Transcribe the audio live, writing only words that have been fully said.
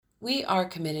We are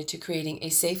committed to creating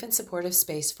a safe and supportive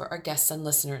space for our guests and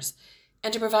listeners,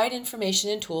 and to provide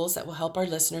information and tools that will help our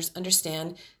listeners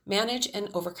understand, manage, and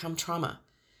overcome trauma.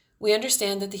 We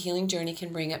understand that the healing journey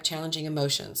can bring up challenging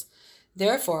emotions.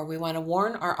 Therefore, we want to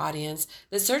warn our audience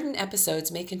that certain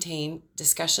episodes may contain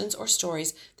discussions or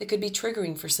stories that could be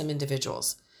triggering for some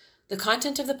individuals. The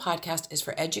content of the podcast is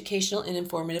for educational and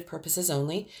informative purposes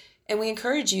only, and we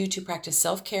encourage you to practice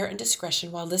self-care and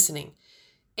discretion while listening,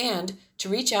 and to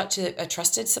reach out to a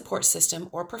trusted support system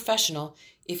or professional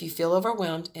if you feel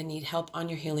overwhelmed and need help on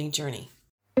your healing journey.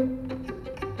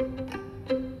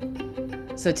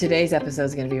 So today's episode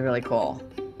is going to be really cool.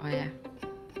 Oh, yeah.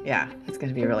 Yeah, it's going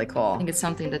to be really cool. I think it's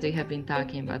something that we have been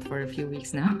talking about for a few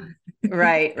weeks now.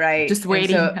 Right. Just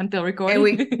waiting until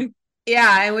recording.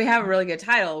 And we have a really good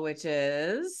title, which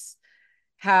is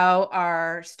How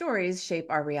Our Stories Shape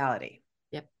Our Reality.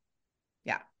 Yep.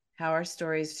 Yeah. How our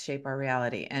stories shape our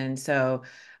reality. And so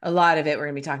a lot of it, we're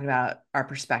going to be talking about our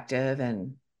perspective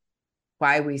and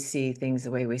why we see things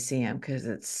the way we see them. Because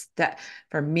it's that,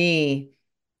 for me,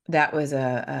 that was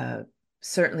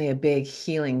certainly a big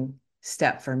healing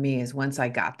step for me, is once I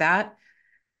got that,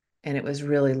 and it was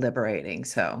really liberating.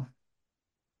 So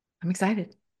I'm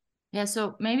excited. Yeah.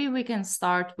 So maybe we can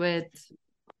start with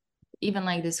even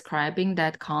like describing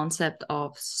that concept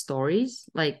of stories.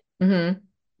 Like,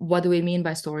 what do we mean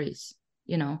by stories?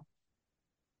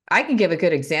 I can give a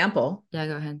good example. Yeah,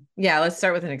 go ahead. Yeah, let's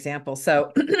start with an example.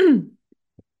 So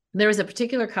there was a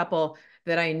particular couple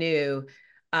that I knew,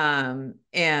 and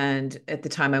at the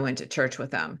time I went to church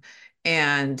with them,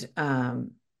 and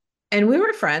we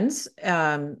were friends.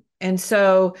 And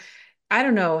so I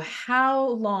don't know how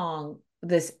long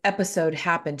this episode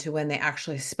happened to when they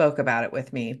actually spoke about it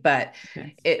with me, but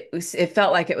it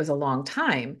felt like it was a long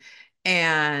time.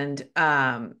 And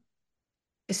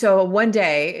so one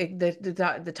day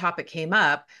the topic came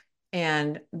up,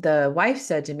 and the wife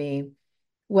said to me,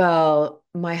 well,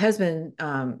 my husband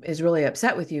is really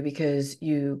upset with you because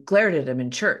you glared at him in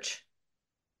church.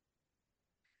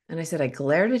 And I said, I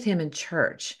glared at him in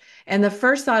church. And the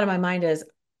first thought in my mind is,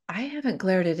 I haven't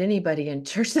glared at anybody in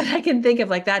church that I can think of.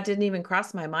 Like, that didn't even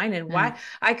cross my mind. And why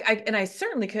I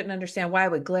certainly couldn't understand why I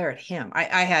would glare at him.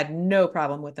 I had no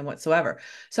problem with him whatsoever.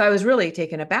 So I was really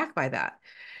taken aback by that.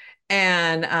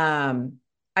 And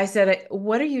I said,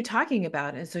 what are you talking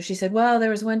about? And so she said, well,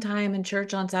 there was one time in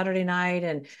church on Saturday night,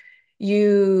 and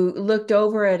you looked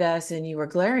over at us and you were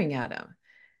glaring at him.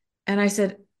 And I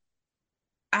said,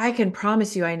 I can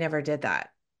promise you I never did that.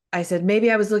 I said,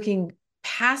 maybe I was looking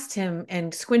past him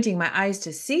and squinting my eyes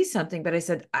to see something, but I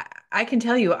said, I can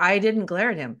tell you, I didn't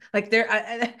glare at him. Like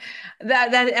that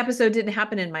episode didn't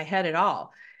happen in my head at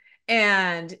all.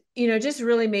 And, just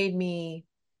really made me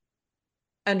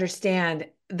understand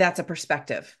that's a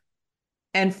perspective.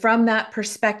 And from that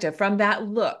perspective, from that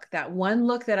look, that one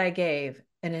look that I gave,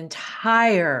 an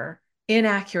entire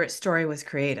inaccurate story was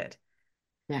created.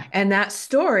 Yeah. And that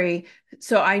story,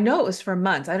 so I know it was for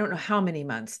months. I don't know how many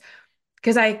months,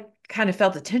 because I kind of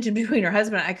felt the tension between her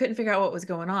husband. I couldn't figure out what was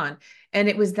going on. And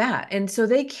it was that. And so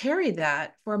they carried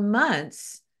that for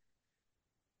months.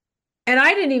 And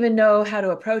I didn't even know how to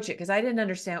approach it, because I didn't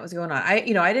understand what was going on. I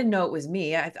didn't know it was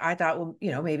me. I thought, well,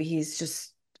 maybe he's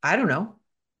just, I don't know.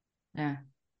 Yeah.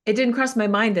 It didn't cross my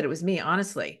mind that it was me,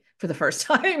 honestly, for the first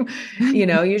time.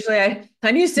 Usually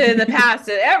I'm used to in the past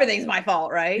that everything's my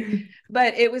fault, right?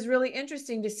 But it was really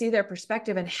interesting to see their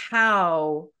perspective and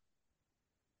how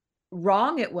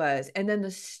wrong it was. And then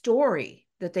the story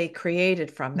that they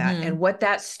created from that, and what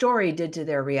that story did to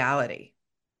their reality.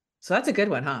 So that's a good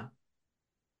one, huh?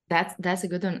 That's a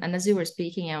good one. And as you were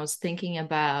speaking, I was thinking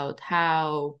about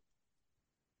how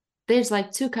there's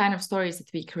like two kind of stories that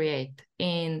we create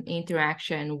in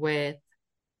interaction with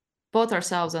both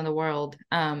ourselves and the world.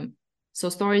 So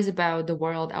stories about the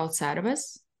world outside of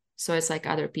us. So it's like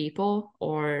other people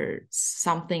or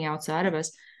something outside of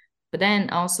us, but then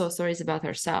also stories about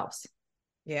ourselves.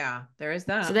 Yeah, there is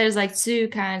that. So there's like two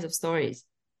kinds of stories.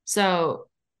 So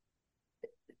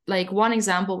like one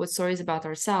example with stories about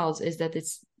ourselves is that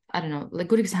it's, I don't know, like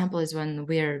good example is when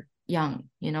we're young,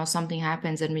 something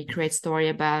happens and we create story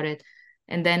about it.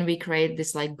 And then we create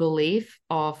this like belief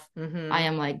of I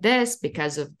am like this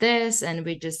because of this. And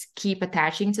we just keep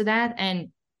attaching to that.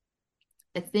 And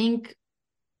I think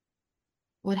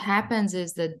what happens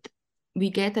is that we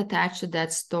get attached to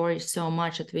that story so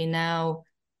much that we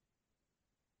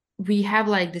have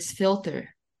like this filter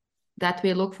that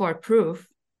we look for proof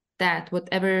that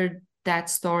whatever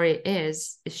that story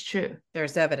is true.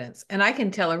 There's evidence. And I can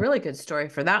tell a really good story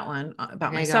for that one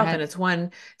about myself. And it's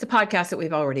a podcast that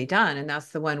we've already done. And that's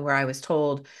the one where I was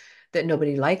told that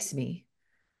nobody likes me.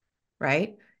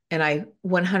 Right. And I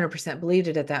 100% believed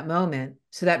it at that moment.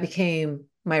 So that became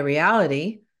my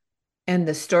reality. And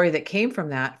the story that came from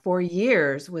that for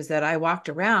years was that I walked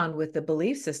around with the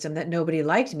belief system that nobody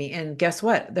liked me. And guess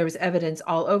what? There was evidence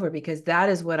all over, because that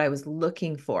is what I was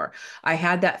looking for. I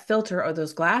had that filter or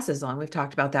those glasses on. We've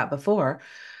talked about that before,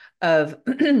 of,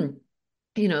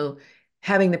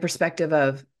 having the perspective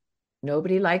of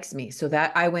nobody likes me. So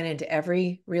that I went into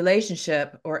every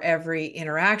relationship or every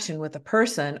interaction with a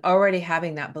person already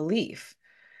having that belief.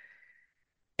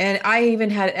 And I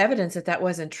even had evidence that that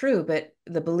wasn't true, but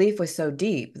the belief was so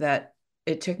deep that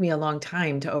it took me a long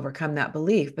time to overcome that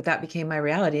belief, but that became my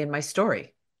reality and my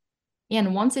story.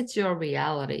 And once it's your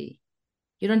reality,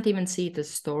 you don't even see it as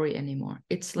a story anymore.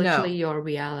 It's literally No. your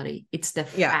reality. It's the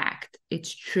Yeah. fact.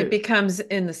 It's It true. becomes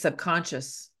in the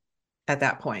subconscious at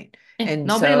that point. Yeah, And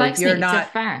nobody so if likes you're me. It's a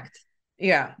not, fact.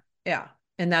 yeah, yeah.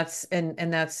 And that's, and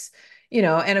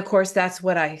of course that's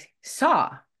what I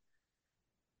saw.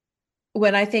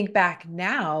 When I think back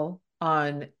now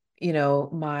on,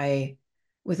 my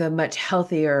with a much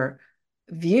healthier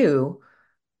view,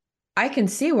 I can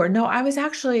see where, no, I was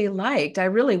actually liked. I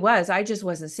really was. I just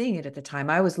wasn't seeing it at the time.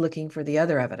 I was looking for the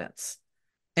other evidence.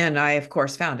 And I, of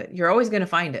course, found it. You're always going to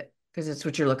find it because it's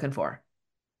what you're looking for.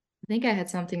 I think I had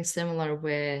something similar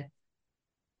with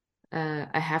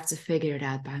I have to figure it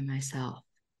out by myself.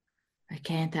 I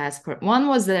can't ask for one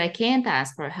was that I can't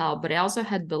ask for help, but I also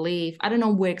had belief, I don't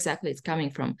know where exactly it's coming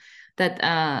from, that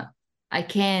I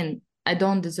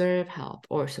don't deserve help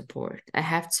or support. I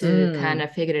have to kind Mm,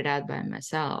 of figure it out by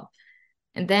myself.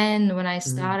 And then when I mm.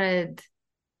 started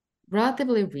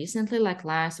relatively recently, like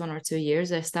last 1 or 2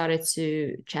 years, I started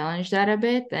to challenge that a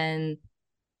bit and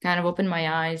kind of open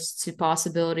my eyes to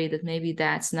possibility that maybe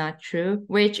that's not true,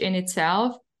 which in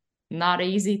itself, not an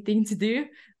easy thing to do.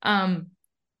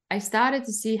 I started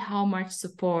to see how much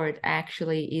support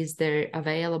actually is there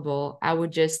available. I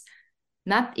would just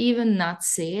not even not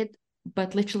see it,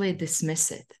 but literally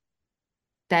dismiss it.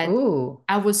 That Ooh.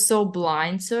 I was so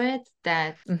blind to it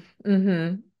that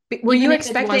Mm-hmm. Were even you if it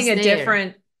expecting was a there,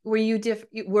 different, were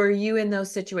you in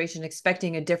those situations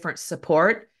expecting a different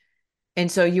support? And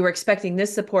so you were expecting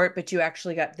this support, but you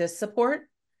actually got this support?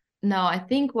 no, I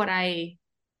think what I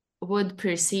would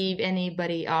perceive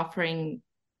anybody offering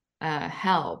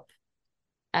help,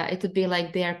 it would be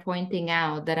like they are pointing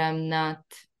out that I'm not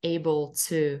able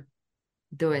to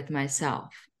do it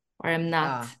myself, or I'm not,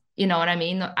 Ah, you know what I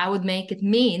mean? I would make it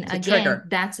mean, it's a again, trigger.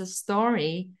 that's a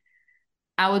story.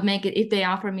 I would make it if they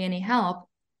offer me any help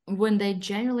when they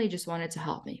generally just wanted to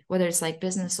help me, whether it's like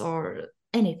business or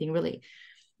anything really.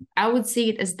 I would see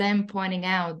it as them pointing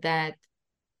out that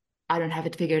I don't have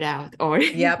it figured out, or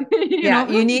Yep. Yeah,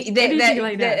 you need anything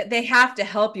like that. they have to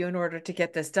help you in order to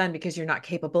get this done because you're not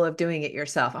capable of doing it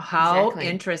yourself. How Exactly.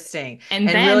 interesting. And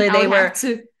And then really I they would have were,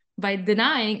 to, by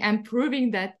denying, I'm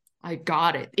proving that I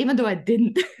got it, even though I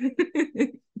didn't.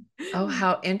 oh,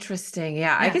 how interesting.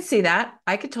 Yeah, I Yeah. could see that.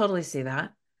 I could totally see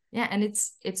that. Yeah. And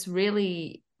it's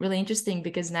really, really interesting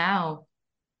because now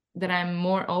that I'm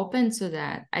more open to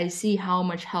that, I see how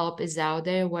much help is out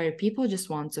there where people just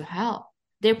want to help.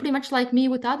 They're pretty much like me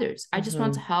with others. I just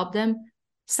want to Hmm. help them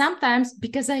sometimes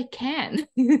because I can,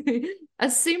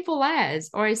 as simple as,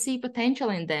 or I see potential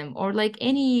in them, or like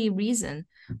any reason.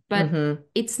 But Hmm.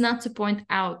 it's not to point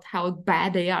out how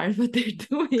bad they are at what they're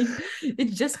doing.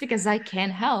 It's just because I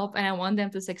can help and I want them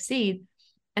to succeed.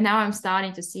 And now I'm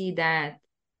starting to see that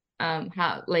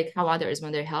how others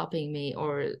when they're helping me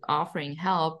or offering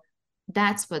help,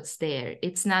 that's what's there.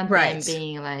 It's not them Right.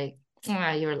 being like,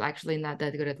 "Ah, you're actually not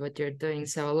that good at what you're doing,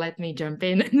 so let me jump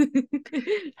in and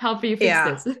help you fix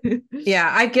Yeah. this." Yeah,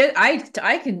 I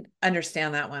can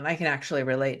understand that one. I can actually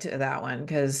relate to that one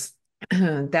because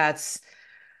that's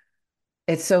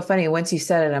it's so funny. Once you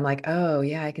said it, I'm like, oh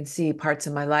yeah, I can see parts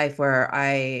of my life where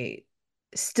I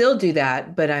still do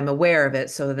that, but I'm aware of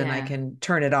it, so then I Yeah. can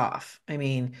turn it off. I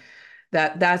mean,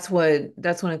 that's one of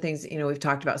the things, we've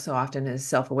talked about so often is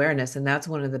self-awareness. And that's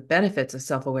one of the benefits of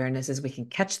self-awareness is we can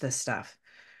catch this stuff.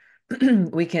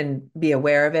 We can be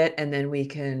aware of it and then we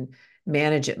can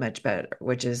manage it much better,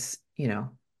 which is,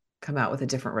 come out with a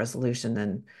different resolution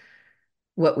than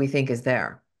what we think is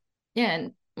there. Yeah,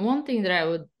 and one thing that I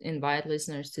would invite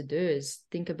listeners to do is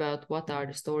think about what are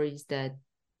the stories that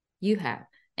you have.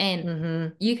 And Hmm.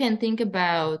 you can think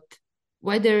about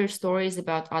whether stories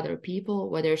about other people,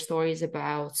 whether stories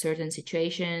about certain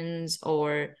situations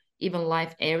or even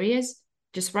life areas,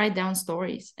 just write down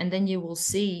stories and then you will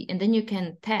see, and then you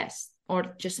can test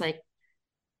or just like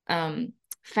um,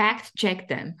 fact check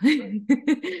them.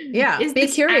 Yeah, Is be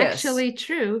this curious. actually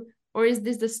true? Or is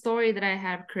this the story that I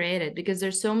have created? Because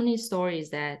there's so many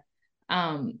stories that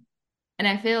um, And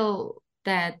I feel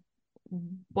that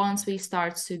once we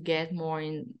start to get more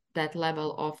in that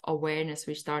level of awareness,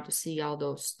 we start to see all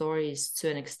those stories to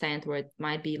an extent where it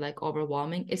might be like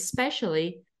overwhelming,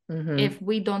 especially if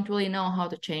we don't really know how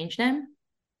to change them.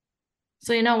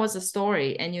 So you know what's the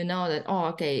story, and you know that, oh,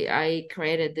 okay, I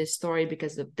created this story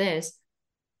because of this,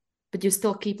 but you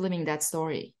still keep living that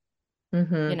story.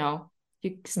 You know,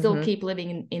 you still keep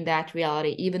living in that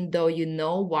reality, even though you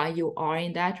know why you are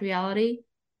in that reality.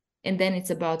 And then it's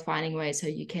about finding ways how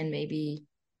you can maybe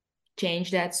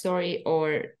change that story.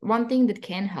 Or one thing that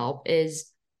can help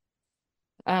is,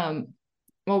 well,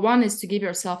 one is to give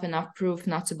yourself enough proof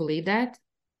not to believe that,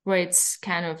 where it's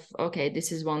kind of, okay,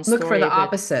 this is one Look for story, the but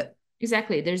opposite.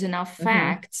 exactly, there's enough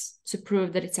facts to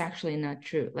prove that it's actually not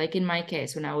true. Like in my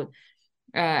case, when I would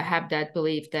have that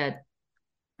belief that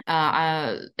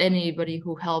anybody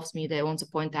who helps me, they want to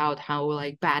point out how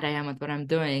like bad I am at what I'm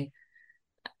doing.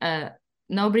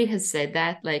 Nobody has said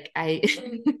that. Like I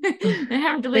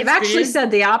haven't really They've actually experienced.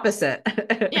 said the opposite.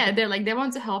 Yeah, they're like, they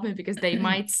want to help me because they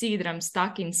might see that I'm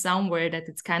stuck in somewhere that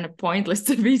it's kind of pointless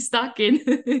to be stuck in.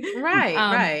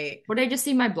 Right. Or they just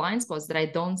see my blind spots that I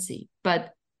don't see.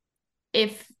 But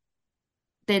if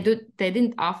they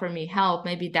didn't offer me help,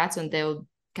 maybe that's when they'll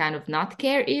kind of not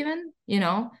care even,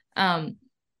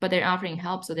 but they're offering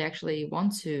help, so they actually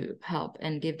want to help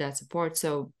and give that support.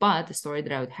 So but the story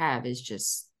that I would have is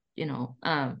just,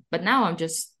 but now I'm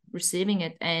just receiving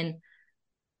it and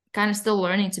kind of still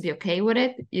learning to be okay with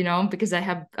it, because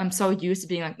I'm so used to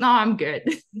being like, no, I'm good.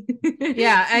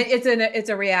 Yeah, and it's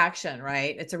a reaction,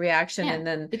 right? It's a reaction, Yeah, and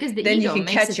then because the you ego can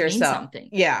makes catch it mean yourself. something,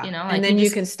 Yeah, and like then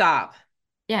you can stop.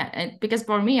 yeah, and because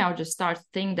for me, I'll just start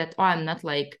thinking that, oh, I'm not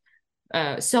like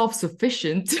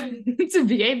self-sufficient to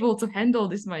be able to handle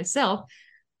this myself.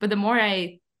 But the more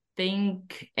I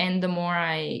think and the more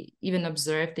I even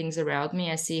observe things around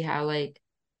me, I see how like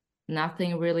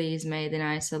nothing really is made in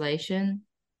isolation.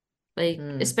 Like,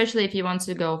 especially if you want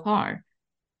to go far.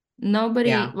 Nobody,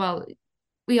 Yeah. well,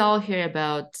 we all hear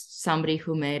about somebody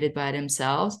who made it by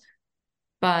themselves,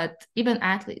 but even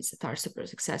athletes that are super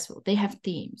successful, they have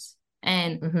teams.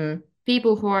 And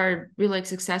people who are really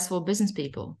successful business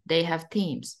people, they have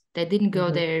teams. They didn't go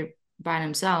there by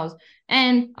themselves.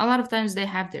 And a lot of times they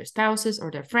have their spouses or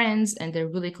their friends and their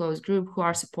really close group who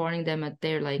are supporting them at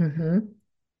their like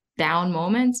down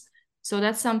moments. So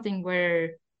that's something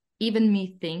where even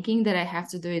me thinking that I have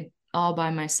to do it all by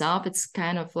myself, it's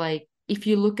kind of like, if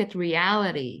you look at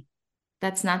reality,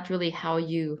 that's not really how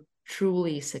you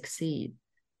truly succeed.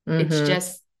 It's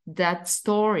just that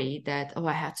story that, oh,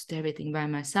 I have to do everything by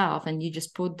myself. And you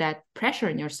just put that pressure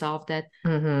on yourself that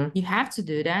you have to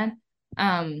do that.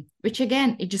 Which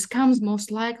again, it just comes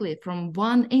most likely from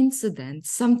one incident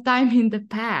sometime in the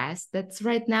past that's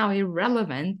right now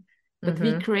irrelevant. But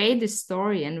we create this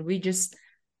story and we just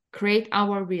create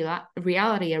our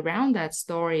reality around that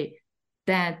story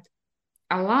that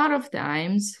a lot of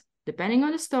times, depending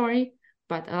on the story,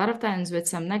 but a lot of times with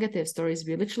some negative stories,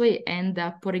 we literally end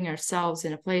up putting ourselves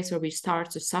in a place where we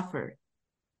start to suffer.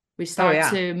 We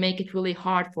start to make it really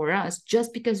hard for us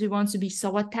just because we want to be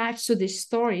so attached to this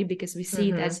story because we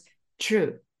see it as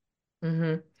true.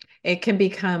 It can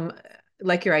become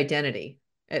like your identity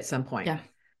at some point. Yeah,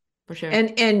 for sure.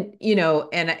 And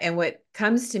and what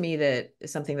comes to me that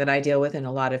is something that I deal with in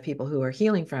a lot of people who are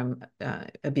healing from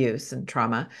abuse and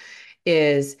trauma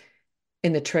is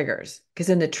in the triggers, because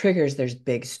in the triggers there's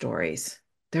big stories.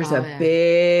 There's a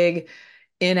big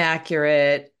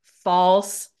inaccurate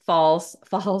false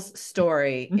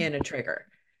story in a trigger,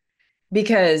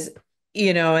 because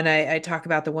and I talk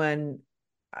about the one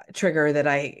trigger that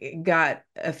I got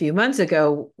a few months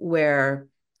ago where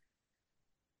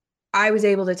I was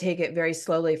able to take it very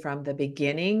slowly from the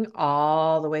beginning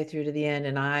all the way through to the end.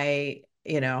 And I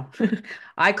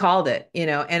I called it,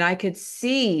 and I could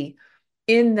see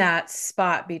in that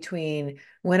spot between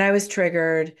when I was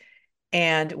triggered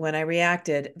and when I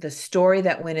reacted, the story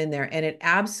that went in there. And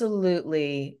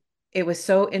it was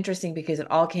so interesting because it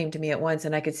all came to me at once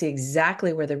and I could see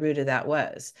exactly where the root of that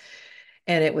was.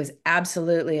 And it was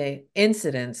absolutely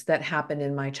incidents that happened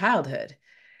in my childhood.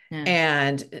 Yeah.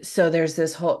 And so there's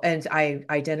this whole, and I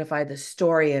identified the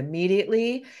story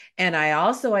immediately. And I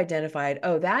also identified,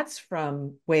 oh, that's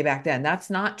from way back then. That's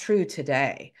not true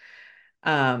today.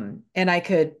 And I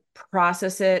could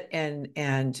process it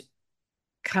and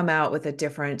come out with a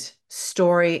different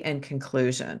story and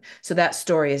conclusion. So that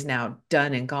story is now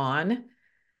done and gone,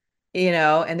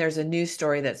 and there's a new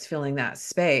story that's filling that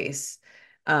space.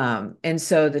 And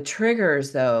so the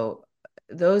triggers, though,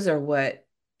 those are what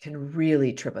can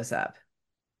really trip us up.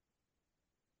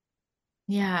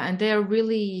 Yeah, and they're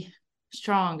really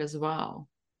strong as well.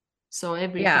 So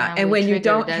every Yeah. time And we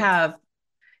trigger that.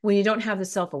 when you don't have the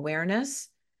self-awareness,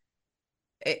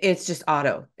 it's just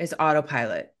it's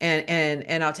autopilot.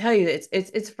 And I'll tell you,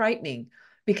 it's frightening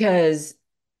because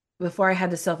before I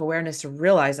had the self-awareness to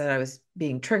realize that I was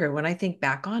being triggered, when I think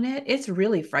back on it, it's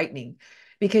really frightening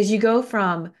because you go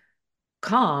from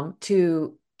calm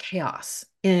to chaos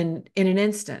in an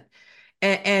instant.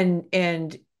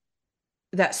 And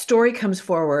that story comes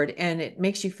forward and it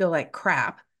makes you feel like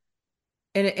crap.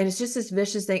 And it's just this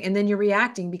vicious thing. And then you're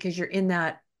reacting because you're in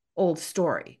that old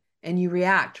story and you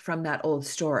react from that old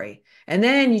story. And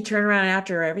then you turn around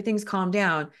after everything's calmed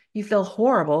down, you feel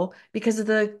horrible because of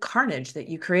the carnage that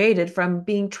you created from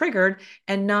being triggered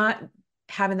and not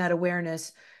having that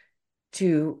awareness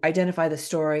to identify the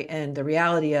story and the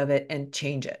reality of it and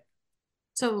change it.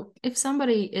 So if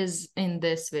somebody is in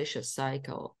this vicious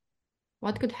cycle,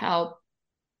 what could help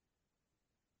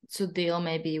to deal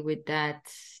maybe with that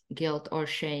guilt or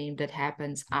shame that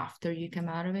happens after you come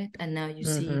out of it and now you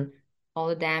see Mm-hmm. all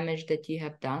the damage that you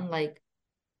have done? Like,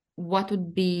 what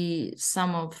would be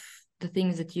some of the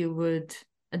things that you would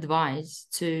advise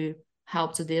to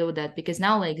help to deal with that? Because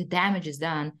now, like, the damage is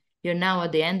done, you're now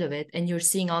at the end of it and you're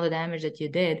seeing all the damage that you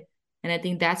did, and I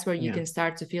think that's where you Yeah. can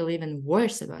start to feel even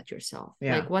worse about yourself.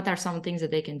 Yeah. Like, what are some things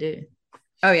that they can do?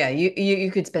 Oh yeah, you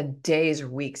could spend days or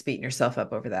weeks beating yourself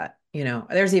up over that.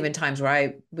 There's even times where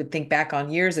I would think back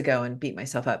on years ago and beat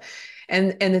myself up.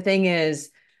 And the thing is,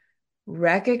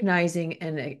 recognizing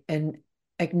and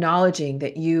acknowledging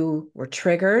that you were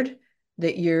triggered,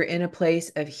 that you're in a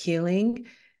place of healing,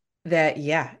 that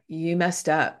yeah, you messed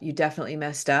up. You definitely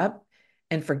messed up,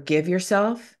 and forgive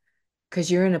yourself because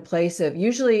you're in a place of,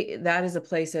 usually that is a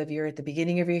place of, you're at the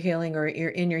beginning of your healing or you're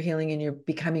in your healing and you're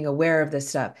becoming aware of this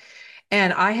stuff.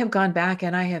 And I have gone back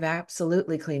and I have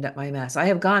absolutely cleaned up my mess. I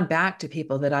have gone back to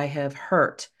people that I have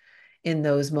hurt in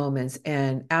those moments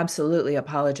and absolutely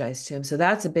apologized to them. So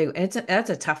that's that's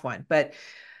a tough one, but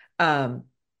um,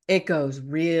 it goes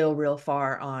real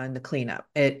far on the cleanup.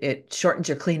 It shortens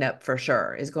your cleanup for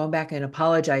sure, is going back and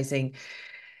apologizing.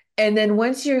 And then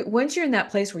once you're in that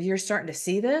place where you're starting to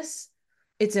see this,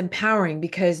 it's empowering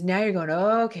because now you're going,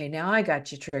 oh, okay, now I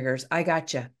got you, triggers. I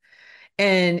got you.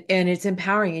 And it's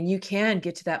empowering, and you can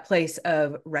get to that place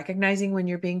of recognizing when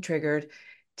you're being triggered,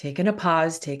 taking a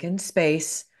pause, taking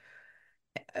space,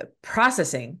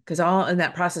 processing, because all in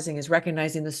that processing is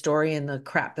recognizing the story and the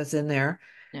crap that's in there.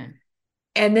 Yeah.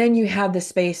 And then you have the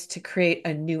space to create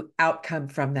a new outcome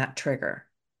from that trigger.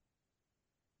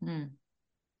 Mm.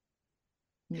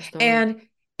 New story. And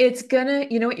it's gonna,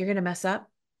 you know what, you're gonna mess up.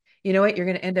 You know what, you're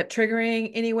gonna end up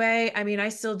triggering anyway. I mean, I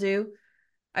still do.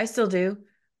 I still do.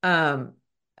 Um,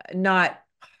 Not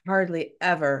hardly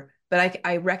ever, but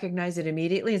I recognize it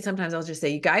immediately. And sometimes I'll just say,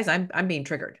 you guys, I'm being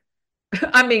triggered.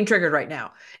 I'm being triggered right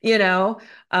now, you know?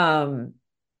 Um,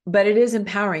 but it is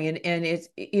empowering and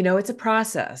it's a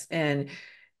process and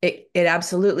it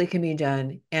absolutely can be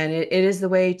done. And it is the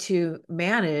way to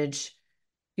manage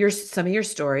some of your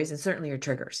stories and certainly your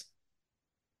triggers.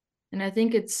 And I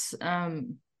think it's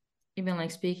even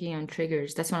like speaking on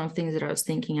triggers, that's one of the things that I was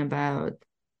thinking about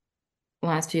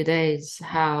last few days,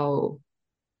 how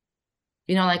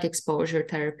like exposure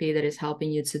therapy that is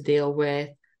helping you to deal with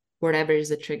whatever is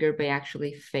the trigger by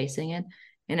actually facing it.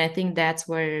 And I think that's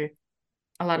where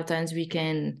a lot of times we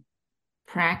can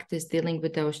practice dealing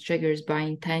with those triggers by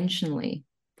intentionally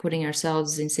putting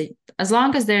ourselves in, as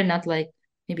long as they're not like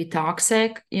maybe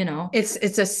toxic.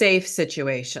 It's a safe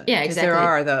situation Yeah, because there exactly.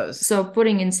 are those. So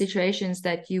putting in situations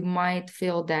that you might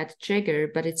feel that trigger,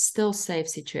 but it's still safe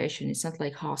situation. It's not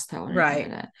like hostile or anything like Right.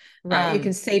 that. Right. You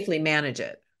can safely manage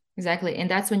it. Exactly. And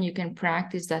that's when you can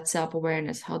practice that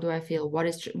self-awareness. How do I feel?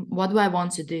 What do I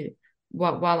want to do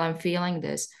while I'm feeling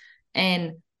this?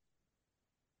 And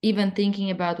even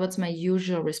thinking about what's my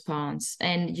usual response.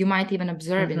 And you might even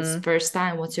observe in Mm-hmm. first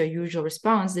time what's your usual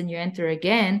response. Then you enter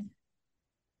again.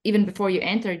 Even before you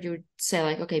enter, you say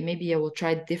like, okay, maybe I will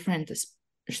try different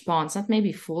response. Not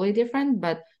maybe fully different,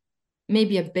 but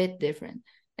maybe a bit different.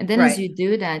 And then as Right. you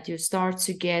do that, you start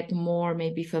to get more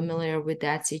maybe familiar with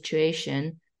that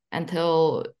situation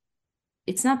until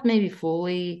it's not maybe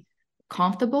fully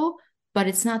comfortable, but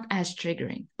it's not as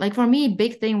triggering. Like for me,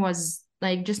 big thing was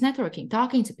like just networking,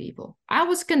 talking to people. I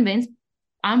was convinced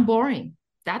I'm boring.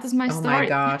 That is my Oh my story.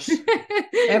 gosh.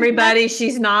 That Everybody,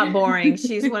 she's not boring.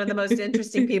 She's one of the most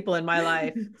interesting people in my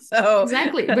life. So,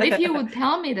 exactly. But if you would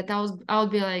tell me that I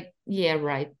would be like, yeah,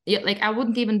 right. Yeah, like I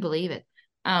wouldn't even believe it.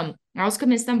 I was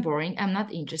convinced I'm boring. I'm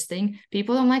not interesting.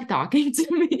 People don't like talking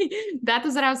to me. That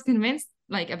was what I was convinced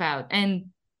like about.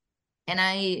 And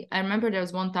I remember there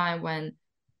was one time when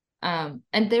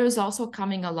And there was also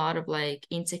coming a lot of like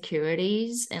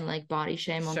insecurities and like body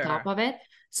shame on top Sure. of it.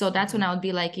 So that's when I would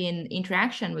be like in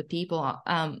interaction with people.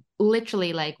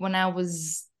 Literally, like when I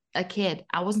was a kid,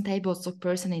 I wasn't able to look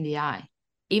person in the eye,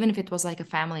 even if it was like a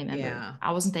family member. Yeah.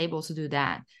 I wasn't able to do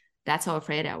that. That's how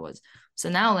afraid I was. So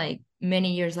now, like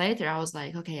many years later, I was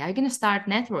like, okay, I'm gonna start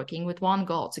networking with one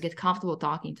goal, to get comfortable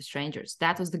talking to strangers.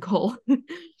 That was the goal.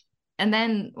 And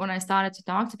then when I started to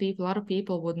talk to people, a lot of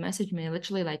people would message me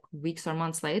literally like weeks or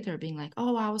months later, being like,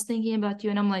 "Oh, I was thinking about you,"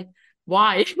 and I'm like,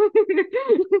 "Why?"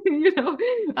 you know.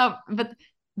 But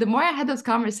the more I had those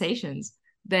conversations,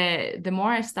 the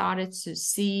more I started to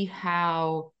see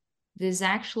how there's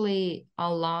actually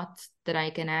a lot that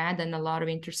I can add, and a lot of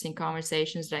interesting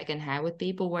conversations that I can have with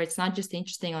people, where it's not just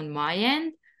interesting on my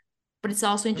end, but it's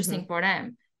also interesting for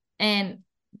them. And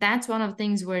that's one of the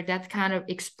things where that kind of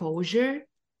exposure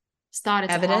started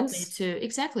to help me Evidence. to,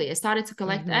 exactly, I started to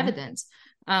collect evidence.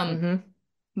 Mm-hmm.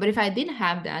 But if I didn't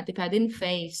have that, if I didn't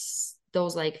face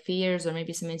those like fears or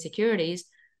maybe some insecurities,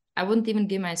 I wouldn't even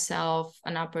give myself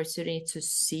an opportunity to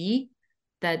see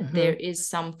that there Mm-hmm. is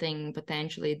something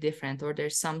potentially different, or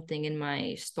there's something in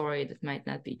my story that might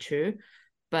not be true.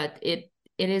 But it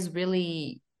is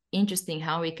really interesting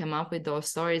how we come up with those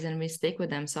stories and we stick with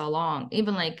them so long.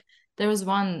 Even like there was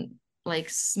one like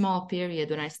small period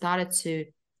when I started to,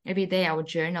 every day I would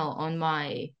journal on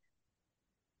my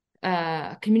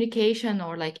communication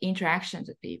or like interactions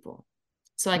with people.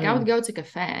 So like I would Mm. go to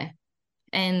cafe,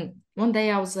 and one day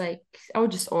I was like, I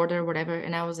would just order whatever,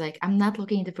 and I was like, I'm not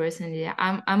looking at the person in the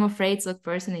eye. I'm afraid to look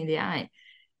person in the eye.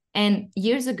 And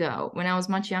years ago, when I was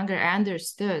much younger, I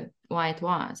understood why it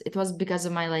was. It was because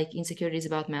of my like insecurities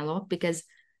about my look, because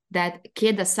that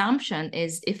kid assumption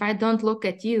is, if I don't look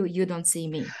at you, you don't see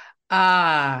me.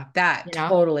 Ah, that You know?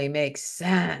 totally makes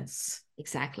sense.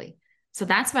 Exactly. So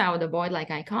that's why I would avoid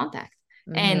like eye contact.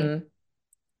 And Mm-hmm.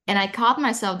 and I caught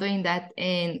myself doing that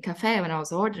in cafe when I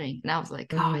was ordering. And I was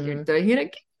like, oh, you're Mm-hmm. doing it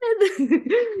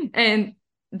again. And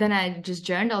then I just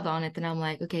journaled on it, and I'm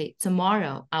like, okay,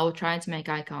 tomorrow I will try to make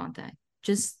eye contact.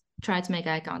 Just try to make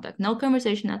eye contact. No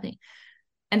conversation, nothing.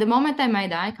 And the moment I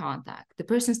made eye contact, the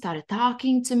person started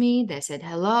talking to me. They said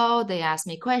hello. They asked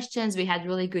me questions. We had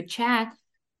really good chat.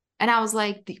 And I was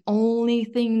like, the only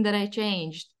thing that I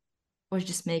changed was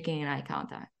just making an eye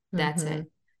contact. That's Mm-hmm.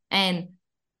 it. And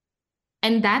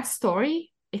and that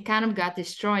story, it kind of got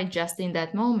destroyed just in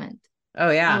that moment. Oh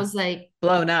I yeah. was like,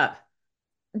 Blown up.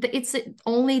 it's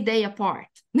only day apart.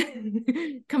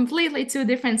 Completely two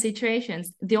different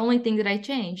situations. The only thing that I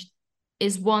changed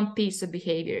is one piece of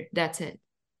behavior. That's it.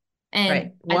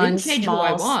 Right. And I One didn't change who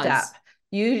I small step. was.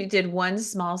 You did one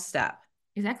small step.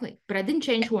 Exactly. But I didn't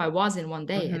change who I was in one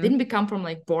day. I Mm-hmm. didn't become from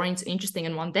like boring to interesting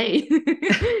in one day.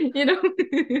 you know?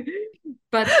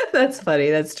 but That's funny.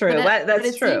 That's true. but That's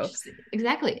it's true. interesting.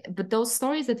 Exactly. But those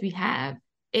stories that we have,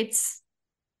 it's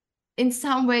in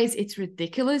some ways it's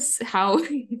ridiculous how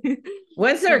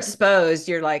Once they're like, exposed,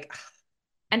 you're like,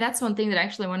 and that's one thing that I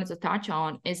actually wanted to touch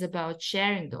on, is about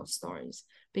sharing those stories,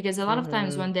 because a lot of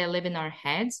times mm-hmm. when they live in our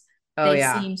heads, Oh they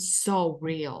yeah. seem so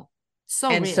real,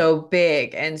 so And real. so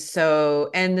big and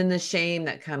then the shame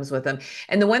that comes with them.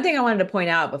 And the one thing I wanted to point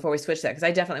out before we switch that, because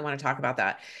I definitely want to talk about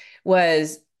that,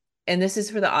 was, and this is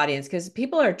for the audience, because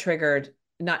people are triggered,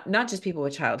 not just people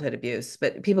with childhood abuse,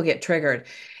 but people get triggered.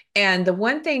 And the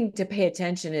one thing to pay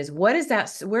attention is, what is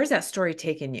that, where's that story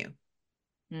taking you?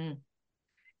 Mm,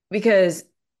 Because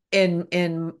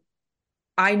in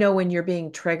I know when you're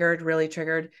being triggered, really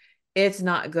triggered, it's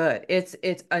not good. It's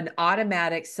an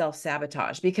automatic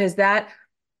self-sabotage, because that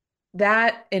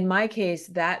in my case,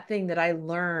 that thing that I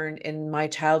learned in my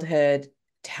childhood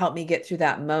to help me get through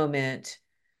that moment,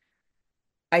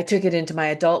 I took it into my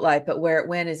adult life, but where it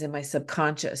went is in my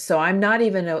subconscious. So I'm not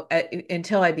even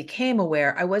until I became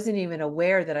aware, I wasn't even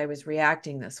aware that I was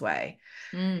reacting this way.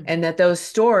 mm, And that those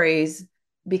stories,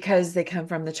 because they come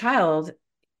from the child,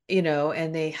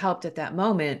 and they helped at that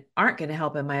moment, aren't going to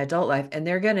help in my adult life. And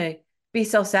they're going to be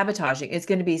self-sabotaging. It's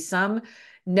going to be some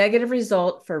negative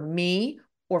result for me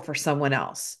or for someone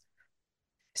else.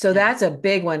 So yeah, that's a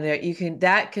big one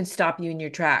that can stop you in your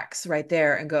tracks right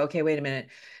there and go, okay, wait a minute,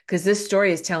 because this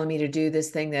story is telling me to do this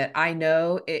thing that I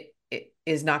know it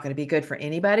is not going to be good for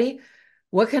anybody.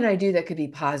 What can I do that could be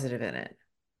positive in it?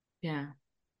 yeah,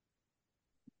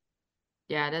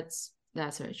 yeah, that's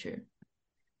very true.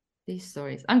 These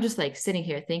stories, I'm just like sitting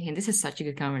here thinking this is such a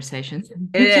good conversation.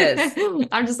 It is.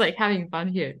 I'm just like having fun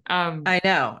here. I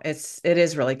know it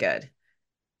is really good.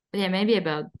 Yeah, maybe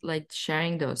about like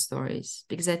sharing those stories,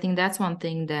 because I think that's one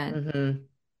thing that, Mm-hmm.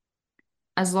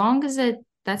 as long as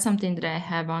that's something that I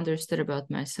have understood about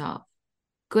myself.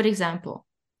 Good example.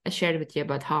 I shared with you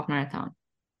about half marathon.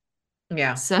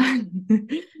 Yeah. So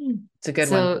It's a good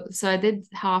one. so I did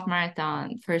half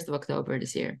marathon 1st of October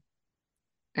this year.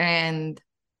 And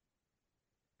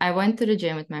I went to the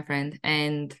gym with my friend,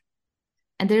 and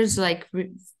there's like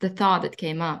the thought that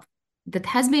came up that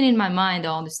has been in my mind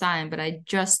all this time, but I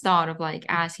just thought of like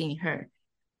asking her.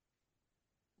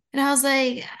 And I was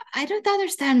like, I don't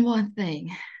understand one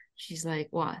thing. She's like,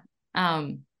 what?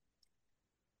 Um,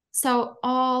 so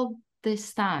all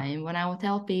this time when I would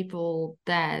tell people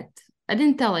that I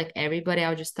didn't tell like everybody, I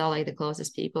would just tell like the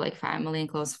closest people, like family and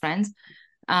close friends,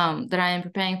 that I am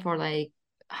preparing for like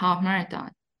half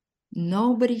marathon.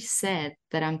 Nobody said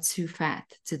that I'm too fat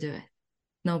to do it.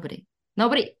 Nobody.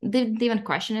 Nobody didn't even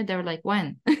question it. They were like,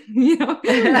 when? You know?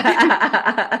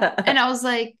 And I was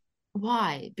like,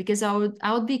 why? Because I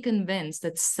would be convinced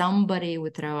that somebody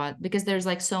would throw out, because there's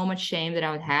like so much shame that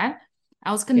I would have.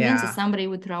 I was convinced that Yeah. somebody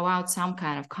would throw out some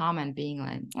kind of comment being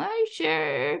like, are you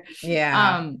sure?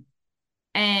 Yeah. Um,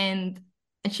 and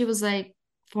she was like,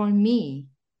 for me,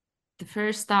 the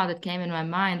first thought that came in my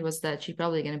mind was that she's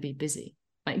probably gonna be busy.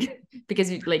 Like because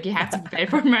you have to prepare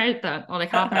for a marathon or like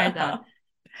half marathon.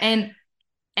 And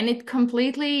it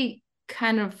completely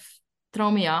kind of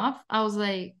throw me off. I was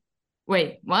like,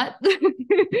 wait, what?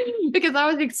 Because I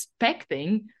was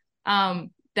expecting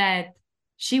that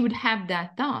she would have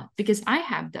that thought, because I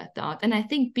have that thought. And I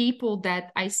think people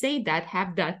that I say that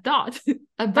have that thought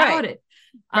about Right. it.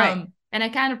 Right. And I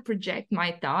kind of project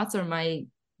my thoughts or my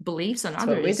beliefs on That's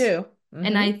what we others. do.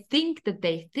 And Mm-hmm. I think that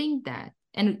they think that.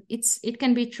 And it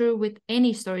can be true with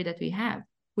any story that we have.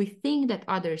 We think that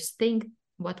others think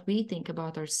what we think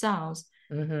about ourselves,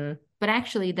 Mm-hmm. but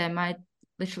actually that might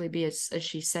literally be as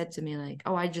she said to me, like,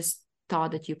 oh, I just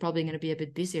thought that you're probably going to be a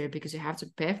bit busier because you have to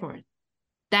prepare for it.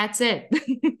 That's it.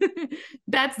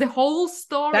 That's the whole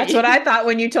That's what story. I thought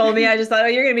when you told me. I just thought, oh,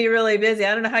 you're going to be really busy.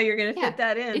 I don't know how you're going to Yeah, fit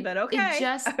that in, but it okay.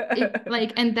 just it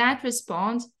like, and that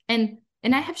response, and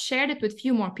I have shared it with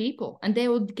few more people, and they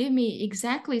would give me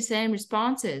exactly same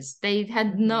responses. They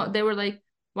had no, Mm-hmm. they were like,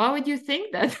 why would you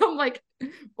think that? I'm like,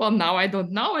 well, now I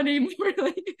don't know anymore.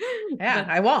 Like, Yeah, but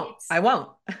I won't. it's, I won't.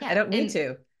 I yeah, don't need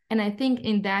to. and I think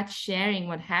in that sharing,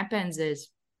 what happens is,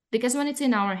 because when it's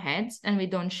in our heads and we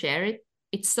don't share it,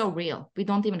 it's so real. We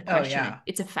don't even Oh, question it. yeah.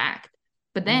 It's a fact.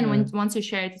 But then when Mm-hmm. once you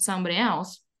share it with somebody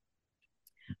else,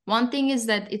 one thing is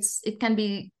that it can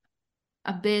be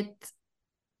a bit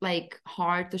like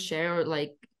hard to share, or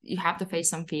like you have to face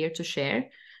some fear to share,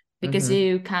 because Mm-hmm.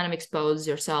 you kind of expose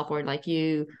yourself, or like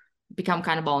you become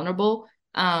kind of vulnerable,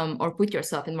 or put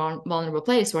yourself in a vulnerable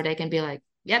place where they can be like,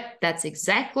 yep, that's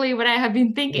exactly what I have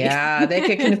been thinking. Yeah, they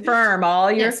could confirm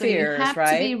all Yeah, your so you fears, have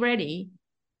to be right? ready.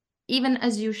 Even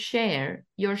as you share,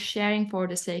 you're sharing for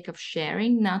the sake of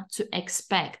sharing, not to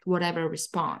expect whatever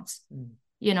response,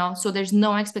 Mm. so there's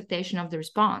no expectation of the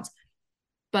response.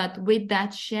 But with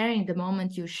that sharing, the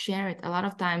moment you share it, a lot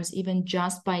of times, even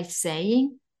just by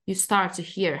saying, you start to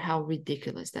hear how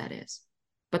ridiculous that is.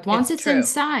 But once It's it's true.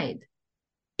 inside,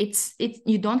 it's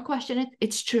you don't question it.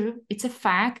 It's true. It's a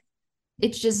fact.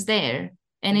 It's just there.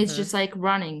 And it's Mm-hmm. just like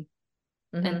running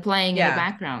and Mm-hmm. playing in the Yeah.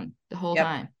 background the whole Yep.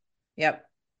 time. Yep.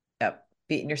 Yep.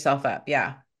 Beating yourself up.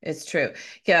 Yeah, it's true.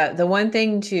 Yeah. The one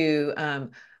thing to,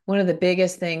 one of the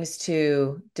biggest things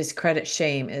to discredit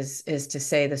shame is to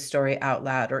say the story out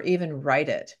loud or even write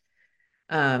it.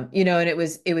 And it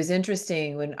was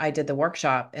interesting when I did the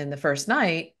workshop, and the first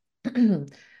night, the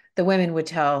women would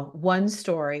tell one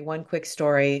story, one quick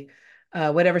story,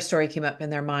 whatever story came up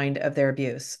in their mind of their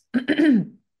abuse.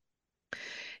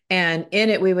 And in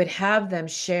it, we would have them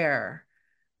share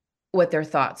what their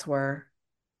thoughts were,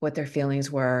 what their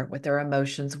feelings were, what their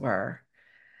emotions were.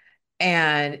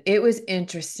 And it was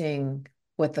interesting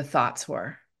what the thoughts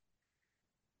were.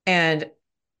 And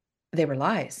they were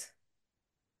lies.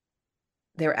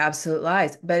 They were absolute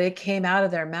lies, but it came out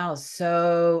of their mouths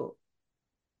so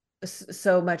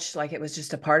much like it was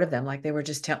just a part of them, like they were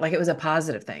just like it was a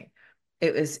positive thing.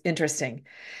 It was interesting.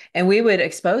 And we would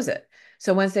expose it.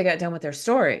 So once they got done with their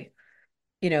story,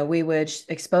 we would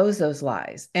expose those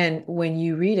lies. And when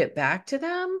you read it back to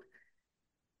them,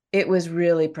 it was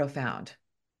really profound.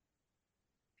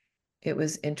 It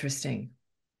was interesting.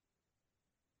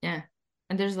 Yeah.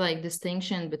 And there's like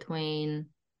distinction between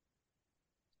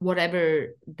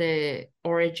whatever the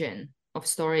origin of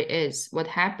story is, what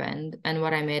happened, and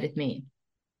what I made it mean.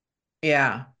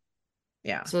 Yeah.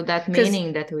 Yeah. So that Because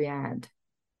meaning that we add,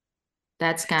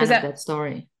 that's because kind of that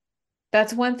story.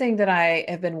 that's one thing that I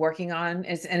have been working on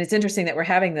and it's interesting that we're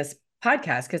having this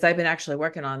podcast, because I've been actually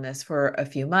working on this for a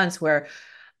few months, where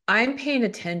I'm paying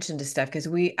attention to stuff, because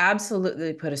we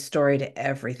absolutely put a story to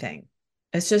everything.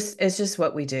 It's just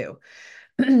what we do.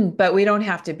 but we don't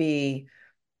have to be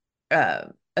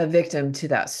a victim to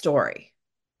that story,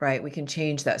 right? We can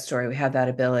change that story. We have that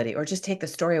ability, or just take the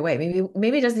story away.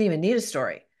 Maybe it doesn't even need a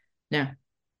story. Yeah.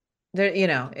 There,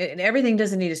 everything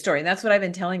doesn't need a story. And that's what I've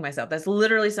been telling myself. That's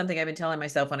literally something I've been telling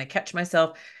myself when I catch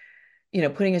myself,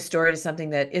 putting a story to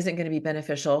something that isn't going to be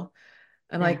beneficial.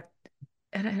 I'm Yeah. like,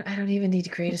 I don't even need to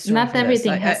create a story Not for this.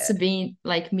 everything has to be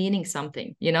like meaning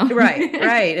something, you know?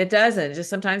 Right. It doesn't. Just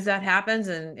sometimes that happens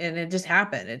and it just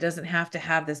happened. It doesn't have to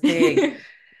have this big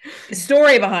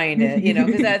story behind it,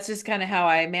 because that's just kind of how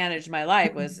I managed my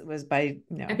life was by,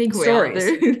 I think we all stories.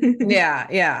 do. Yeah,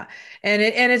 yeah. And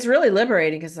it's really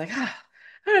liberating because like, I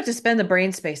don't have to spend the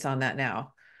brain space on that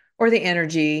now, or the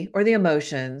energy or the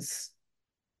emotions.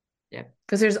 Yeah.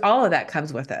 Because there's all of that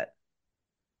comes with it.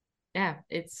 Yeah,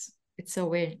 it's so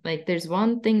weird. Like there's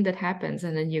one thing that happens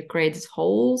and then you create this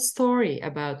whole story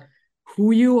about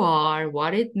who you are,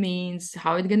 what it means,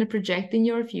 how it's gonna project in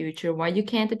your future, why you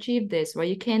can't achieve this, why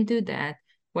you can't do that,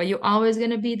 why you're always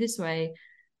gonna be this way.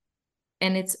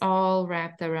 And it's all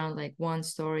wrapped around like one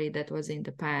story that was in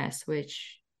the past,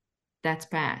 which that's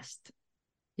past,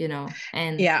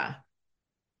 and Yeah.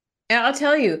 And I'll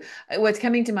tell you what's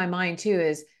coming to my mind too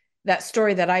is that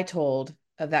story that I told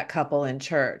of that couple in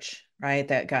church, right?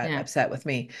 That got yeah. upset with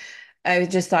me. I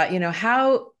just thought,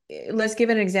 let's give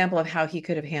an example of how he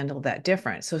could have handled that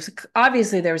different. So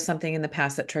obviously there was something in the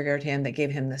past that triggered him that gave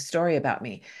him this story about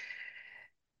me.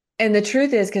 And the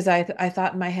truth is, because I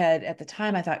thought in my head at the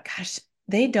time, I thought, gosh,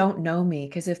 they don't know me.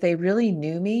 Because if they really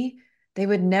knew me, they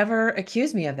would never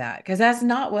accuse me of that. Because that's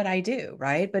not what I do,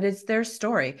 right? But it's their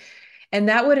story. And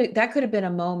that could have been a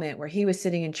moment where he was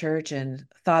sitting in church and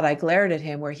thought I glared at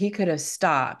him, where he could have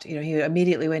stopped. He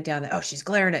immediately went down the, oh, she's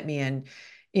glaring at me, and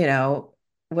you know,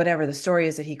 whatever the story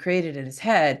is that he created in his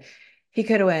head, he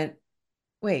could have went,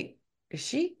 wait, is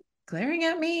she glaring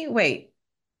at me? Wait,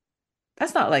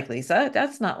 that's not like Lisa.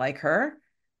 That's not like her.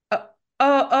 Oh,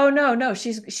 oh, no.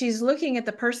 She's looking at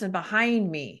the person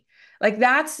behind me. Like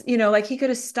that's, like he could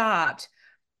have stopped,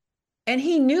 and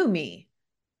he knew me.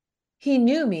 He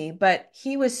knew me, but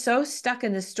he was so stuck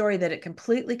in this story that it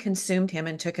completely consumed him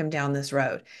and took him down this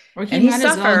road. Or he And he might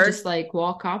as well just suffered. like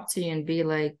walk up to you and be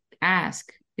like,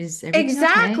 ask, is everything okay?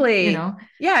 Exactly.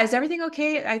 Yeah. Is everything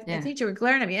okay? I Yeah. think you were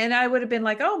glaring at me. And I would have been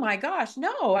like, oh my gosh,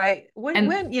 no, I wouldn't and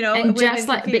win, it and would have just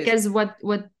been like, confused. because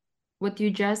what you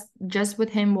just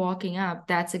with him walking up,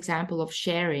 that's example of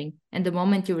sharing, and the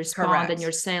moment you respond and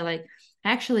you're Correct. saying like,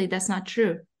 actually that's not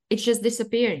true, it's just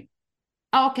disappearing.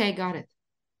 Oh, okay, got it.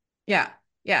 Yeah.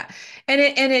 Yeah. And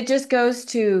it just goes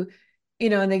to,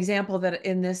 an example that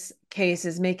in this case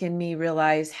is making me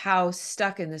realize how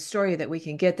stuck in the story that we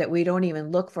can get that we don't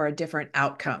even look for a different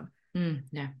outcome.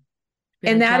 Yeah, we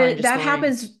And don't challenge the that story.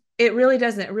 happens. It really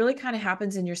doesn't. It really kind of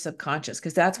happens in your subconscious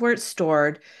because that's where it's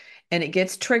stored and it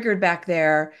gets triggered back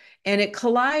there and it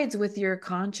collides with your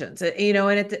conscience.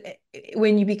 And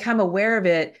when you become aware of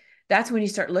it, that's when you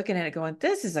start looking at it going,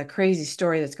 this is a crazy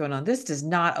story that's going on. This does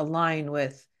not align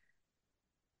with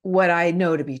what I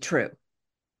know to be true.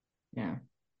 Yeah.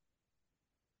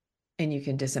 And you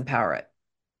can disempower it.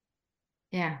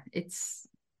 Yeah,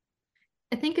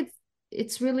 I think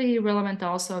it's really relevant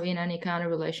also in any kind of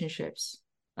relationships,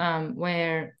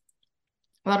 where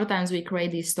a lot of times we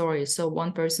create these stories. So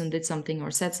one person did something or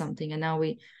said something, and now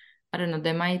I don't know,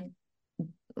 they might,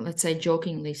 let's say,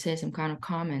 jokingly say some kind of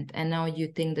comment, and now you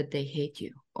think that they hate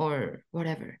you or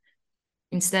whatever.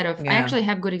 Instead of, I Yeah. actually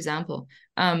have a good example.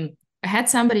 I had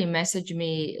somebody message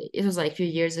me, it was like a few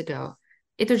years ago.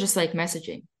 It was just like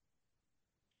messaging.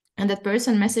 And that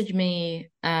person messaged me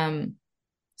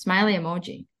smiley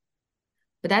emoji.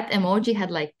 But that emoji had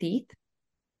like teeth.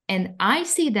 And I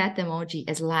see that emoji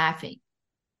as laughing.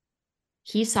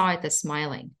 He saw it as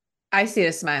smiling. I see it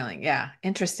as smiling. Yeah.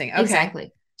 Interesting. Okay.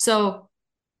 Exactly. So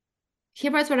he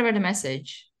writes whatever the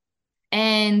message.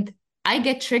 And I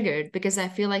get triggered because I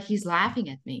feel like he's laughing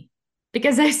at me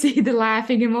because I see the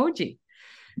laughing emoji.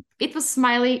 It was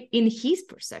smiley in his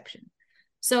perception.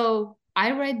 So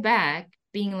I write back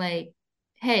being like,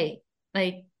 hey,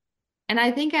 like, and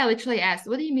I think I literally asked,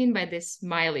 what do you mean by this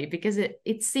smiley? Because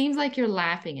it seems like you're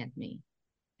laughing at me.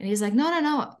 And he's like,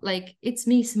 no, like it's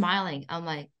me smiling. I'm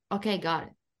like, okay, got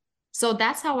it. So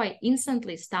that's how I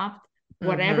instantly stopped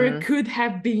whatever Mm-hmm. could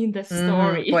have been the Mm-hmm.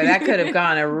 story. Boy, that could have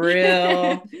gone a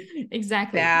real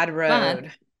Exactly. bad But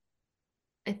road.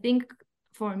 I think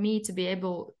for me to be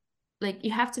able, like,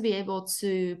 you have to be able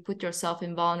to put yourself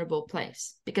in vulnerable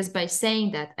place, because by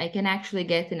saying that I can actually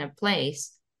get in a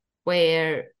place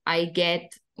where I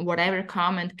get whatever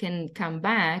comment can come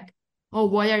back. Oh,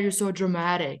 why are you so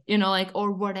dramatic, like,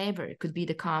 or whatever it could be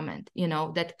the comment,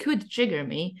 that could trigger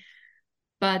me.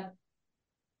 But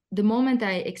the moment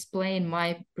I explain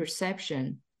my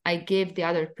perception, I give the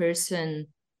other person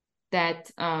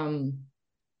that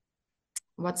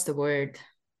what's the word?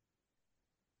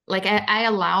 Like I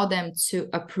allow them to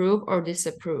approve or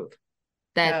disapprove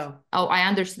that, Oh. oh, I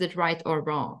understood it right or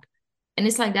wrong. And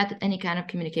it's like that at any kind of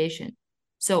communication.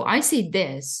 So I see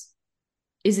this.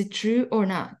 Is it true or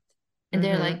not? And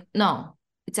they're like, no,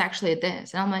 it's actually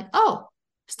this. And I'm like, oh,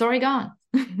 story gone.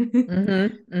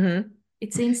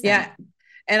 It's instant. Yeah.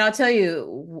 And I'll tell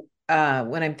you,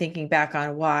 when I'm thinking back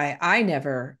on why I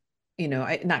never,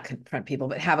 not confront people,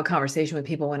 but have a conversation with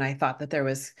people when I thought that there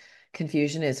was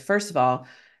confusion is, first of all,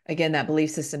 again, that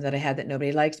belief system that I had that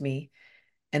nobody liked me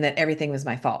and that everything was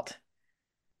my fault.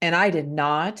 And I did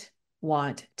not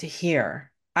want to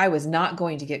hear, I was not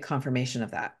going to get confirmation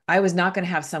of that. I was not going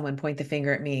to have someone point the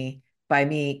finger at me by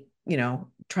me,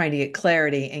 trying to get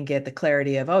clarity and get the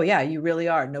clarity of, oh, yeah, you really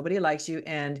are. Nobody likes you.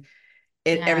 And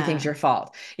everything's Yeah. your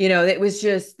fault. It was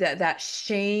just that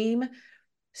shame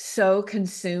so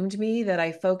consumed me that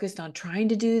I focused on trying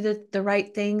to do the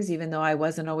right things, even though I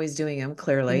wasn't always doing them You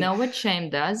clearly. know what shame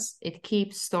does? It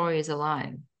keeps stories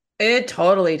alive. It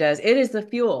totally does. It is the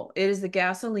fuel. It is the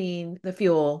gasoline, the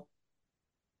fuel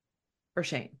for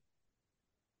shame,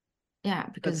 Yeah, for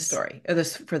the because story, or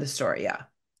this for the story. Yeah.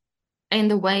 in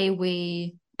the way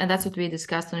and that's what we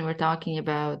discussed when we were talking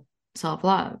about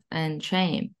self-love and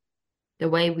shame. The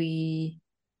way we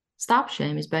stop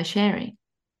shame is by sharing.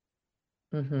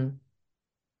 Mm-hmm.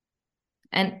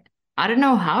 And I don't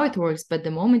know how it works, but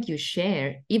the moment you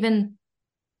share, even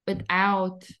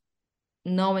without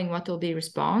knowing what will be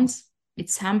response, it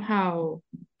somehow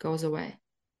goes away.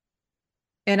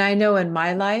 And I know in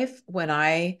my life, when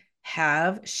I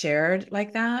have shared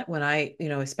like that, when I,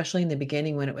 especially in the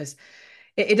beginning when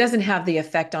it doesn't have the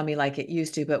effect on me like it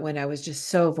used to, but when I was just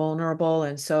so vulnerable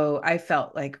and so I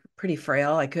felt like pretty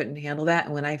frail, I couldn't handle that.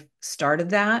 And when I started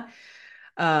that,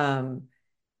 um,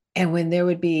 and when there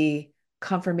would be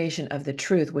confirmation of the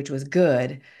truth, which was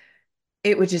good,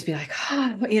 it would just be like,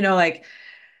 like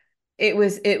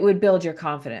it would build your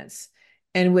confidence.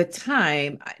 And with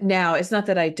time, now it's not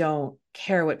that I don't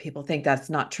care what people think. That's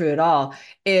not true at all.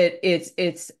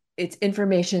 It's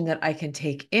information that I can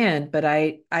take in, but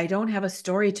I don't have a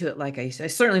story to it like I used to.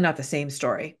 It's certainly not the same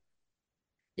story.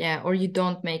 Yeah, or you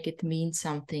don't make it mean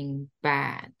something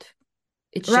bad.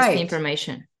 It's just Right.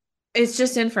 information. It's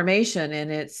just information,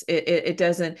 and it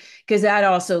doesn't, because that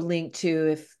also linked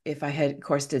to if I had, of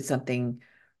course, did something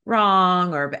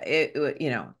wrong, or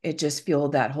it just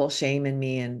fueled that whole shame in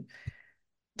me and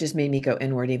just made me go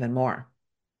inward even more.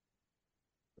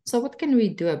 So what can we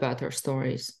do about our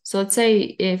stories? So let's say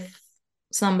if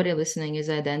somebody listening is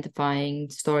identifying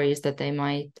stories that they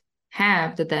might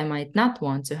have that they might not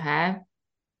want to have,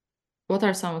 what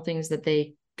are some of the things that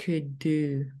they could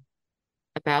do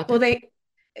about Well, it?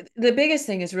 the biggest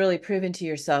thing is really proving to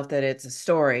yourself that it's a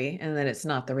story and that it's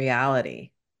not the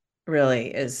reality,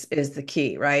 really is the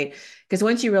key, right? Because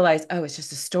once you realize, oh, it's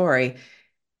just a story,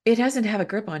 it doesn't have a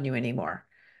grip on you anymore.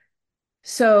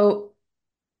 So,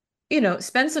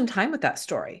 spend some time with that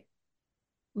story.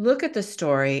 Look at the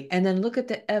story and then look at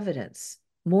the evidence.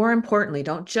 More importantly,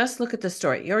 don't just look at the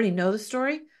story. You already know the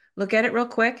story. Look at it real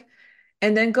quick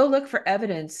and then go look for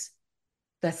evidence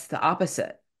that's the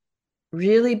opposite.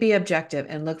 Really be objective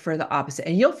and look for the opposite.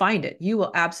 And you'll find it. You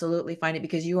will absolutely find it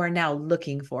because you are now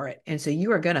looking for it. And so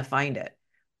you are going to find it.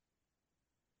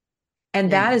 And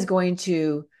Yeah. that is going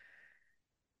to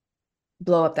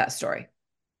blow up that story.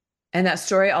 And that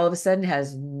story all of a sudden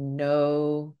has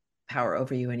no power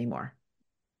over you anymore.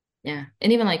 Yeah.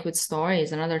 And even like with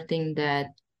stories, another thing that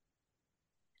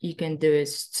you can do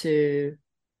is to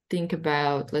think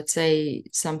about, let's say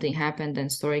something happened and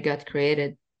story got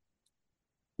created.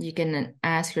 You can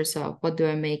ask yourself, what do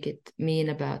I make it mean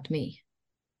about me?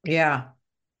 Yeah.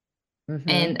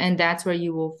 Mm-hmm. And that's where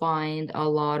you will find a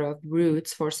lot of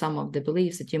roots for some of the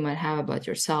beliefs that you might have about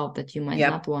yourself that you might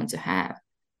not Yep. want to have.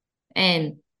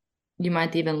 And you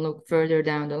might even look further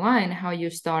down the line how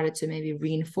you started to maybe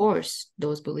reinforce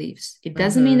those beliefs. It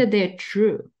doesn't mean Mm-hmm. that they're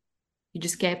true. You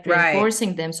just kept Right.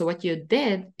 reinforcing them. So what you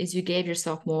did is you gave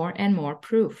yourself more and more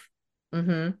proof.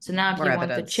 Mm-hmm. So now if More you want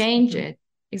to evidence. change Mm-hmm. it,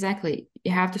 exactly,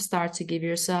 you have to start to give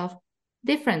yourself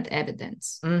different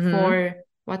evidence Mm-hmm. for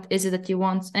what is it that you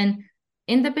want. And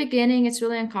in the beginning, it's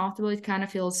really uncomfortable. It kind of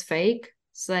feels fake.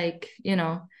 It's like,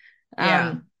 Yeah.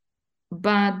 um,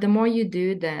 but the more you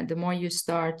do that, the more you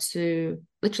start to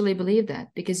literally believe that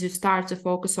because you start to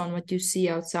focus on what you see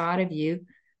outside of you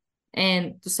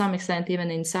and to some extent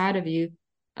even inside of you,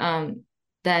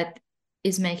 that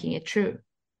is making it true.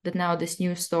 That now this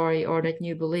new story or that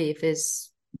new belief is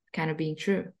kind of being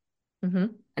true. Mm-hmm.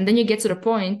 And then you get to the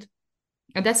point,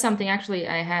 and that's something actually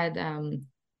I had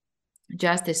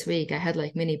just this week. I had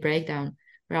like mini breakdown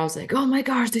where I was like, oh my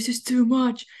gosh, this is too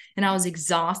much. And I was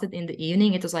exhausted in the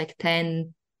evening. It was like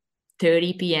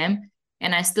 10:30 p.m.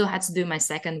 And I still had to do my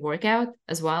second workout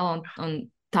as well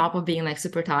on top of being like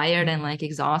super tired and like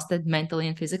exhausted mentally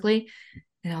and physically.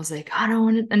 And I was like, I don't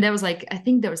want to. And there was like, I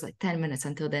think there was like 10 minutes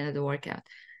until the end of the workout.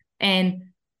 And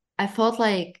I felt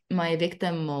like my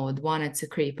victim mode wanted to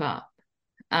creep up.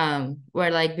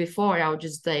 Where like before I would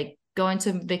just like go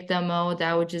into victim mode.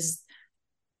 I would just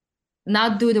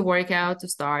not do the workout to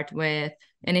start with.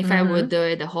 And if I would Mm-hmm. do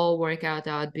it the whole workout,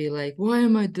 I would be like, why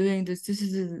am I doing this? This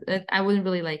is I wouldn't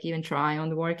really like even try on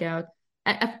the workout.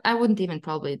 I wouldn't even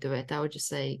probably do it. I would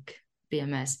just like be a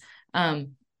mess.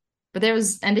 Um, but there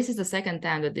was, and this is the second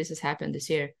time that this has happened this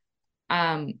year.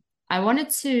 Um, I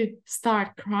wanted to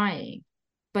start crying,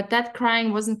 but that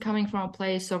crying wasn't coming from a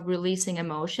place of releasing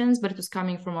emotions, but it was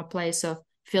coming from a place of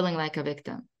feeling like a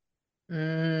victim.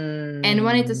 And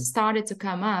when it Mm. started to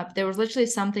come up, there was literally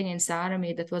something inside of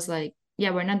me that was like,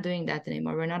 yeah, we're not doing that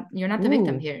anymore. You're not the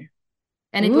victim Ooh. here.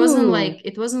 And Ooh.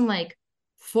 it wasn't like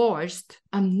forced.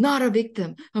 I'm not a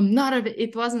victim. I'm not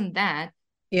it wasn't that.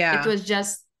 It Yeah. was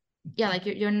just, yeah, like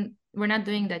we're not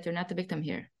doing that. You're not the victim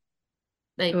here.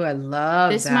 Ooh, Like, I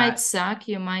love this might that. suck.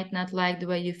 You might not like the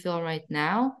way you feel right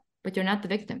now, but you're not the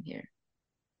victim here.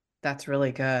 That's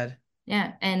really good.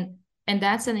 Yeah. And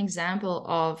that's an example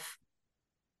of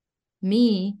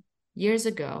me years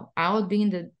ago. I would be in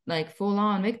the like full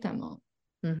on victim mode,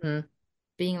 Mm-hmm.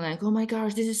 being like, oh my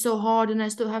gosh, this is so hard, and I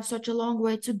still have such a long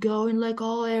way to go in like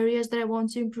all areas that I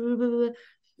want to improve. Blah, blah, blah.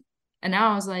 And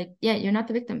now I was like, yeah, you're not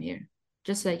the victim here.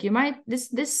 Just like you might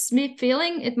this me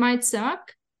feeling, it might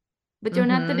suck, but you're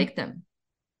not the Mm-hmm. victim.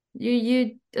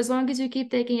 You as long as you keep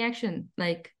taking action,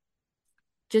 like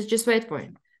just wait for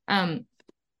it. Um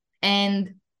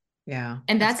and Yeah,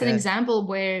 and that's that's an good. example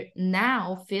where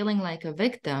now feeling like a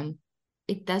victim,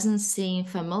 it doesn't seem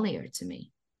familiar to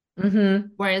me. Mm-hmm.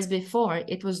 Whereas before,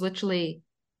 it was literally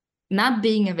not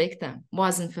being a victim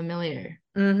wasn't familiar.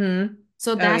 Mm-hmm.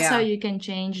 So Oh that's how yeah. you can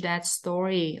change that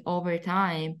story over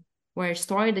time, where a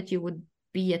story that you would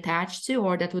be attached to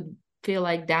or that would feel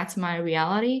like that's my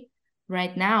reality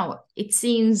right now, it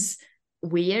seems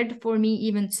weird for me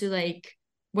even to like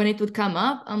when it would come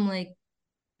up, I'm like,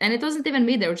 and it wasn't even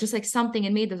me, there was just like something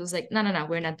in me that was like, no, no, no,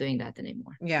 we're not doing that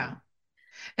anymore. Yeah.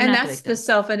 No, you're And not the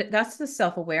victim. that's the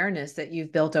self-awareness that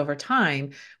you've built over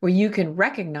time where you can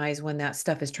recognize when that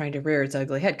stuff is trying to rear its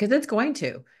ugly head because it's going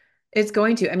to. It's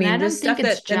going to. I And I mean, don't this think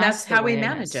stuff it's and that's just how we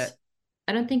manage awareness. it.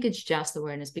 I don't think it's just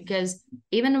awareness because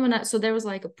even when so there was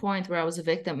like a point where I was a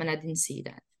victim and I didn't see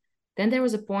that. Then there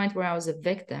was a point where I was a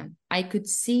victim. I could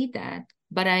see that,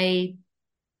 but I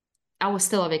was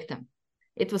still a victim.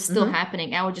 It was still Mm-hmm.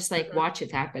 happening. I would just like watch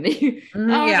it happening.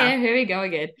 Mm-hmm. Oh, Yeah. okay, here we go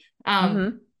again. Um,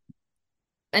 Mm-hmm.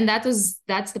 and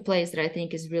that's the place that I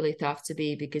think is really tough to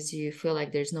be because you feel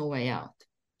like there's no way out.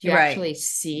 You Right. actually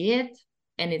see it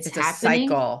and it's It's a happening.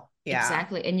 cycle. Yeah.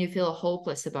 Exactly. And you feel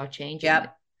hopeless about changing it.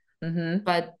 Yep. Mm-hmm.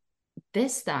 But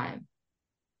this time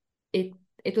it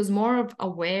it was more of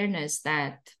awareness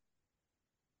that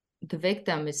the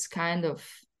victim is kind of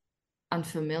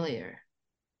unfamiliar.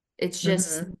 It's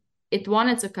just Mm-hmm. it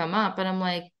wanted to come up, and I'm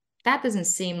like, that doesn't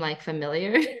seem like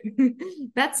familiar.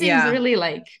 That seems Yeah. really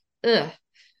like ugh.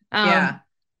 Yeah.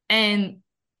 And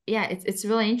yeah, it's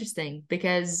really interesting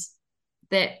because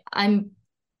that I'm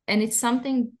and it's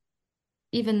something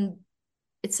even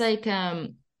it's like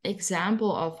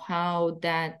example of how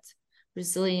that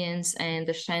resilience and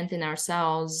the strength in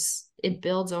ourselves it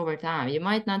builds over time. You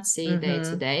might not see day to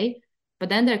Mm-hmm. day, but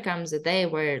then there comes a day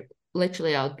where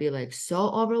literally I would be like so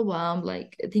overwhelmed.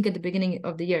 Like I think at the beginning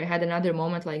of the year I had another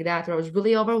moment like that where I was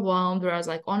really overwhelmed, where I was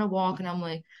like on a walk and I'm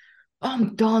like,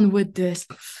 I'm done with this.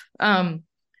 Um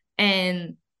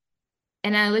and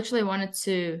and I literally wanted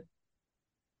to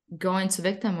go into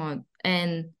victim mode,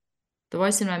 and the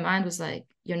voice in my mind was like,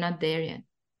 you're not there yet,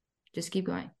 just keep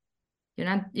going.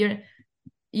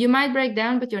 You might break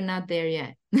down, but you're not there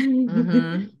yet.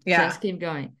 Mm-hmm. Just Yeah. keep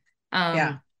going.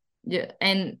 Yeah. Yeah,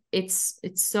 and it's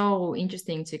so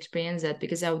interesting to experience that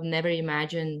because I would never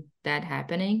imagine that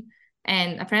happening.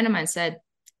 And a friend of mine said,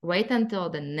 wait until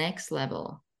the next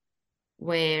level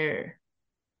where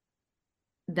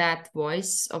that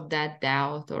voice of that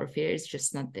doubt or fear is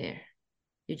just not there.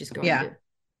 You just go and Yeah. do.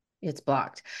 It's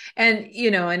blocked. And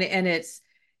and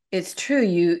it's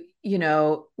true.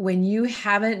 When you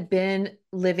haven't been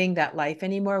living that life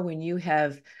anymore, when you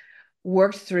have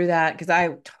worked through that, because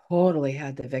I totally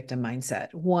had the victim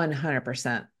mindset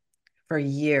 100% for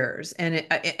years. And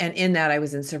in that I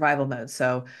was in survival mode.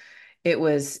 So It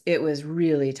was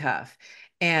really tough.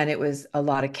 And it was a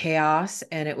lot of chaos,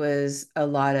 and it was a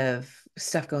lot of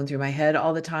stuff going through my head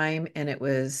all the time, and it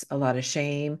was a lot of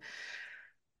shame.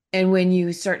 And when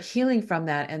you start healing from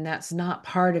that, and that's not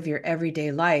part of your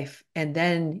everyday life, and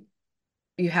then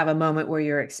you have a moment where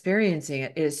you're experiencing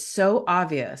it, it is so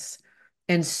obvious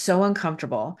and so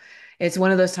uncomfortable. It's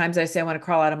one of those times I say I want to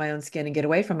crawl out of my own skin and get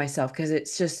away from myself, because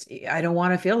it's just, I don't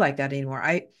want to feel like that anymore.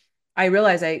 I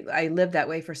realize I lived that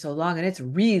way for so long, and it's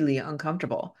really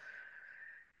uncomfortable.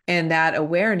 And that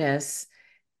awareness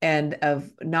and of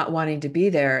not wanting to be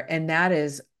there, and that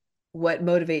is what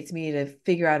motivates me to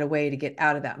figure out a way to get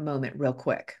out of that moment real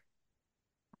quick.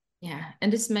 Yeah.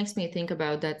 And this makes me think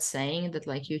about that saying that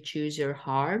like you choose your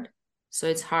hard. So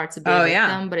it's hard to be a Oh yeah.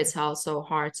 victim, but it's also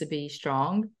hard to be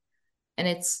strong. And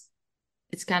it's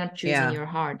kind of choosing Yeah. your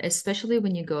heart, especially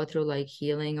when you go through like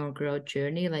healing or growth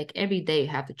journey. Like every day you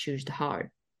have to choose the hard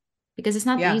because it's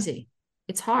not Yeah. easy.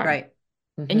 It's hard. Right.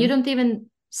 And you Mm-hmm. don't even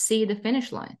see the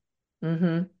finish line.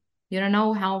 Mm-hmm. You don't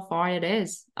know how far it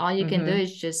is. All you can do Mm-hmm.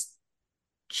 is just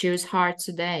choose hard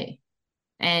today.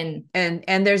 And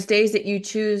And there's days that you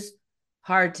choose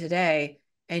hard today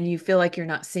and you feel like you're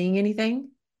not seeing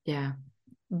anything, yeah,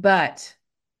 but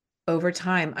over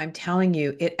time, I'm telling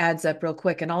you, it adds up real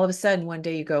quick. And all of a sudden, one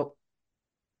day you go,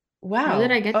 how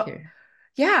did I wow, get oh, here?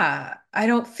 yeah, I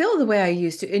don't feel the way I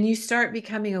used to. And you start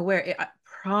becoming aware. I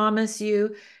promise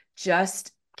you,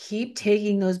 just keep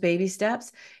taking those baby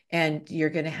steps. And you're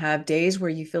going to have days where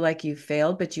you feel like you've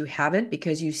failed, but you haven't,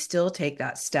 because you still take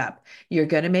that step. You're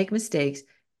going to make mistakes.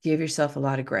 Give yourself a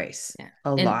lot of grace, Yeah.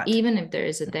 a And lot. even if there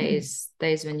is a days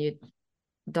when you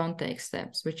don't take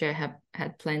steps, which I have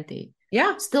had plenty,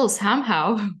 Yeah, still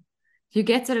somehow you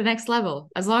get to the next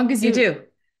level. As long as you do.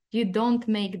 you don't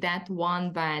make that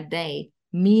one bad day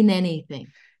mean anything.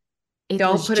 It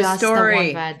Don't was put a just a one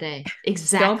story. bad day.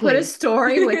 Don't put a Exactly.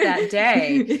 story with that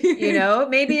day.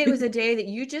 Maybe it was a day that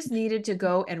you just needed to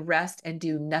go and rest and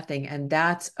do nothing, and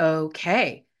that's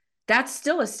okay. That's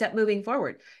still a step moving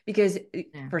forward, because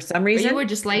Yeah. for some Or you reason, were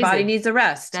just your body lazy. needs a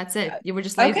rest. That's it. You were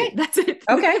just lazy. Okay. That's it.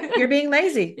 Okay. You're being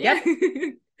lazy. Yeah.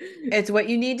 Yep. It's what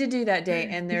you need to do that day,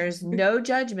 and there's no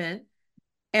judgment,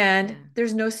 and Yeah.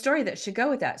 there's no story that should go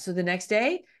with that. So the next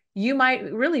day, you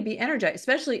might really be energized,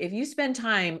 especially if you spend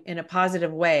time in a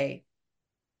positive way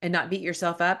and not beat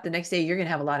yourself up. The next day, you're going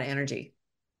to have a lot of energy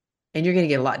and you're going to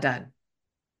get a lot done.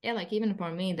 Yeah, like even for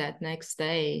me, that next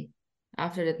day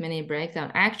after that mini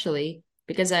breakdown, actually,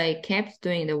 because I kept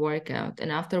doing the workout,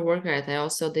 and after workout, I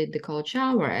also did the cold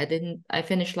shower. I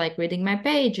finished like reading my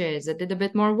pages. I did a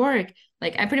bit more work.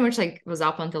 Like I pretty much like was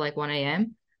up until like 1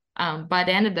 a.m. By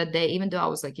the end of that day, even though I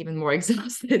was like even more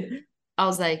exhausted, I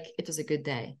was like, it was a good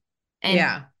day. And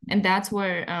Yeah. and that's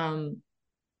where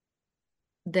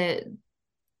the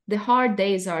the hard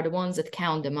days are the ones that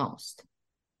count the most.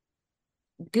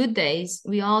 Good days,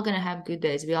 we all gonna have good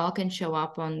days. We all can show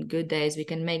up on good days. We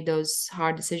can make those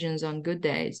hard decisions on good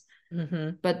days.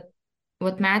 Mm-hmm. But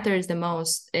what matters the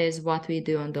most is what we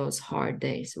do on those hard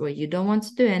days where you don't want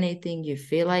to do anything, you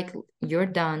feel like you're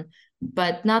done,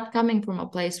 but not coming from a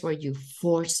place where you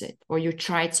force it or you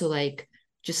try to like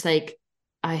just like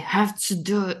I have to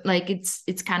do it. Like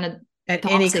it's kind of At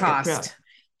any toxic approach. cost.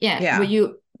 Yeah, Yeah.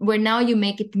 where now you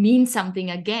make it mean something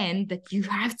again that you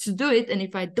have to do it, and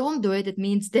if I don't do it, it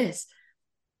means this.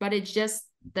 But it's just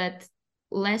that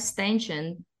less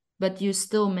tension, but you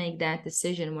still make that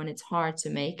decision when it's hard to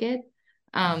make it.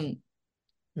 Um,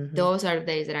 Mm-hmm. those are the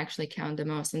days that actually count the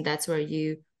most, and that's where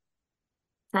you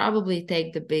probably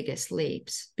take the biggest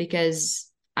leaps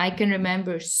because I can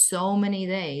remember so many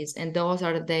days, and those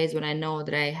are the days when I know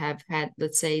that I have had,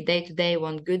 let's say, day to day,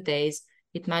 on good days,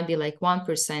 it might be like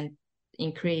 1%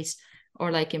 increase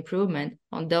or like improvement.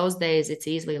 On those days, it's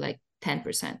easily like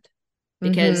 10%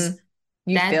 because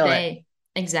Mm-hmm. You that feel it. day,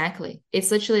 exactly,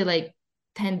 it's literally like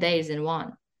 10 days in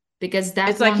one because that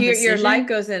It's like one your life decision,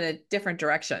 goes in a different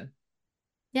direction.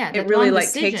 yeah, It that really one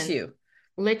like takes decision you.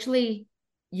 literally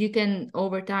you can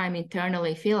over time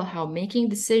internally feel how making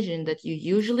decision that you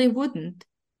usually wouldn't,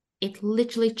 it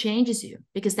literally changes you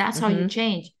because that's how you Mm-hmm.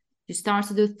 change. You start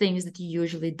to do things that you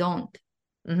usually don't.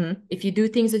 Mm-hmm. If you do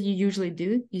things that you usually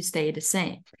do, you stay the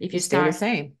same. If You you stay the start,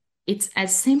 same. it's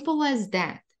as simple as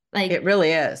that. It Like,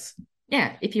 really is.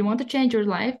 yeah, if you want to change your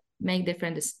life, make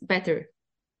different, better,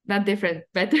 not different,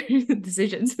 better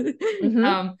decisions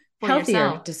Mm-hmm. for Healthier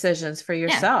yourself. decisions for Yeah.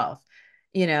 yourself,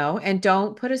 and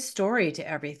don't put a story to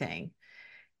everything.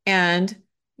 And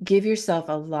give yourself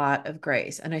a lot of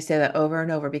grace. And I say that over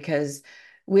and over because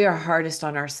we are hardest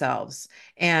on ourselves.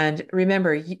 And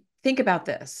remember, think about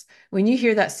this. When you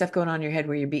hear that stuff going on in your head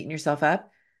where you're beating yourself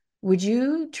up, would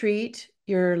you treat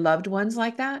your loved ones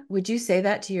like that? Would you say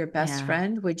that to your best Yeah.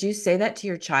 friend? Would you say that to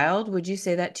your child? Would you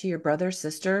say that to your brother,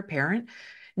 sister, parent?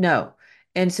 No.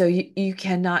 And so you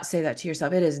cannot say that to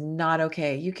yourself. It is not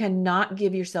okay. You cannot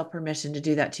give yourself permission to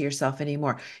do that to yourself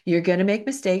anymore. You're going to make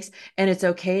mistakes, and it's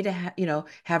okay to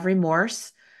have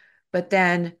remorse. But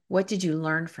then what did you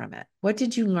learn from it? What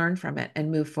did you learn from it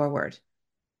and move forward?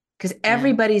 Because Yeah.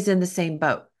 everybody's in the same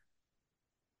boat.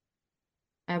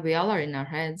 And we all are in our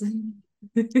heads.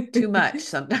 Too much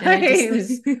And I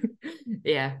just sometimes.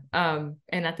 yeah, and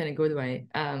not in a good way.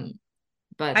 I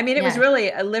But mean, it was yeah,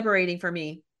 really liberating for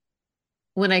me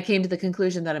when I came to the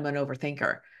conclusion that I'm an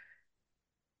overthinker.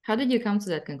 how did you come to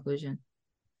that conclusion?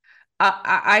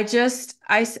 I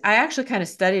actually kind of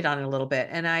studied on it a little bit,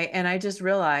 and I just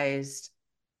realized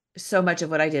so much of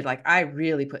what I did. Like, I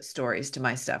really put stories to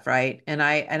my stuff, right? And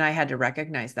I had to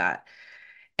recognize that.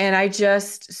 And I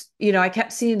just, I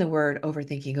kept seeing the word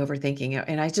overthinking, overthinking,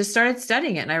 and I just started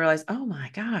studying it, and I realized, oh my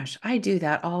gosh, I do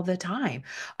that all the time.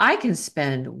 I can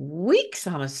spend weeks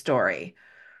on a story.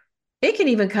 It can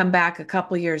even come back a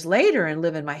couple years later and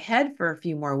live in my head for a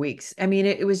few more weeks. I mean,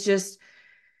 it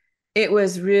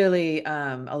was really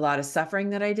a lot of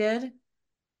suffering that I did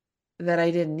that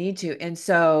I didn't need to. And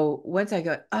so once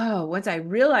I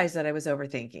realized that I was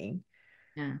overthinking,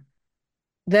 Yeah.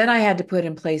 then I had to put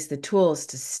in place the tools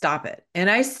to stop it. And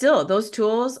those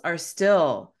tools are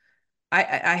still, I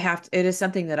have to, it is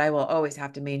something that I will always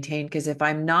have to maintain, because if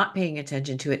I'm not paying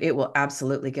attention to it, it will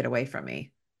absolutely get away from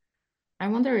me. I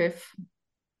wonder if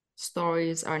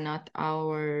stories are not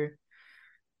our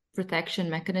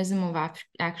protection mechanism of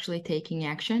actually taking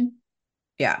action.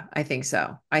 Yeah, I think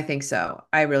so. I think so.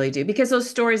 I really do. Because those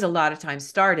stories a lot of times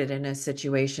started in a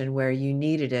situation where you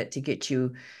needed it to get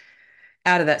you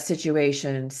out of that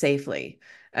situation safely,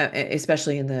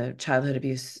 especially in the childhood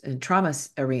abuse and trauma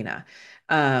arena.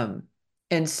 Um,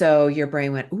 and so your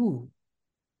brain went, ooh,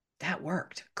 that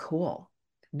worked. Cool.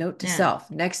 Note to Yeah.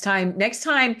 self. Next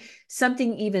time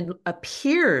something even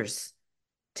appears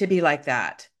to be like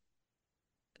that,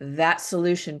 that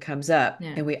solution comes up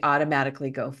Yeah. and we automatically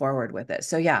go forward with it.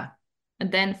 So yeah,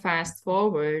 And then fast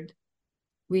forward,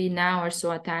 we now are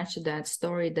so attached to that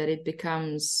story that it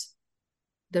becomes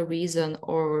the reason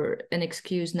or an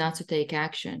excuse not to take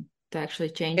action, to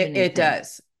actually change it anything.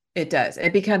 does. It does.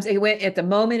 It went at the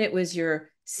moment, it was your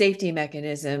safety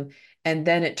mechanism, and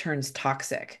then it turns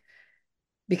toxic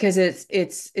because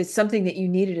it's something that you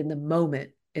needed in the moment.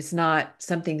 It's not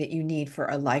something that you need for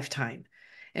a lifetime.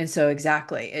 And so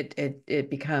exactly, it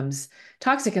becomes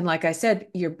toxic. And like I said,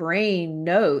 your brain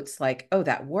notes like, oh,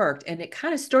 that worked, and it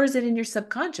kind of stores it in your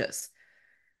subconscious.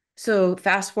 So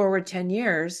fast forward 10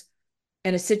 years,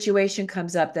 and a situation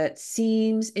comes up that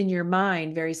seems in your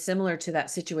mind very similar to that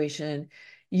situation,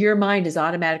 your mind is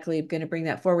automatically going to bring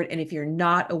that forward. And if you're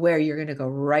not aware, you're going to go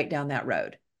right down that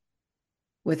road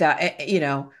without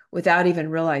even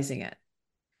realizing it.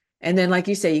 And then, like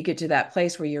you say, you get to that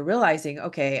place where you're realizing,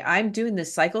 okay, I'm doing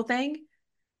this cycle thing.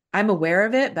 I'm aware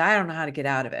of it, but I don't know how to get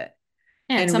out of it.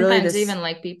 Yeah, and And really, sometimes even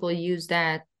like people use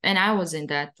that, and I was in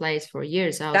that place for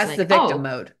years. I was that's the like, victim oh,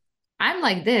 mode. I'm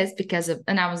like this because of,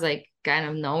 and I was like kind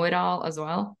of know it all as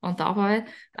well on top of it.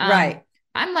 Right.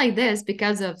 I'm like this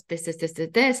because of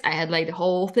this. I had like the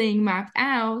whole thing mapped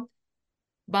out.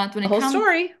 But The whole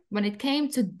story. when it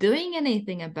came to doing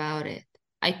anything about it,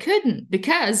 I couldn't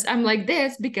because I'm like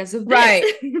this because of this. Right.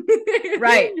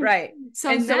 Right. Right. So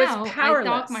And so it's now I talk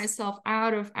powerless. myself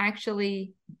out of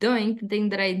actually doing the thing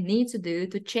that I need to do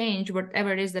to change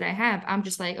whatever it is that I have. I'm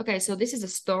just like, okay, so this is a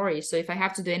story. So if I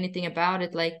have to do anything about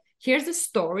it, like here's the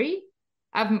story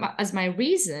as my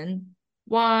reason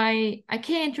why I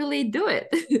can't really do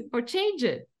it or change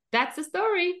it. That's the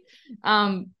story.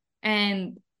 And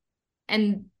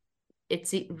and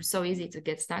it's so easy to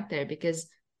get stuck there because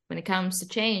when it comes to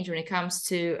change, when it comes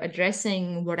to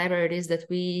addressing whatever it is that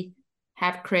we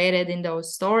have created in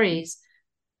those stories,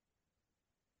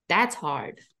 that's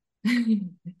hard.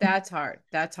 That's hard.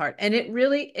 That's hard. And it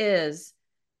really is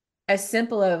as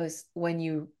simple as when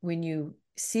you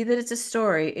see that it's a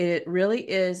story, it really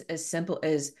is as simple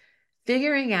as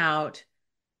figuring out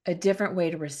a different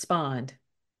way to respond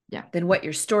Yeah. than what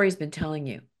your story's been telling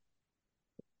you.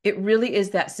 It really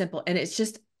is that simple. And it's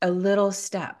just a little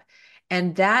step.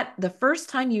 And that the first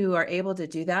time you are able to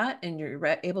do that and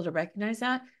you're able to recognize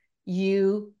that,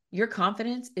 your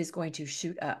confidence is going to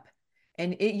shoot up.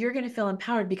 And you're going to feel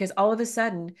empowered because all of a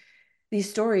sudden these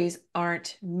stories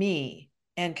aren't me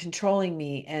and controlling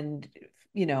me and,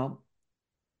 you know,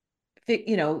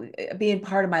 being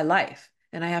part of my life.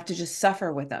 And I have to just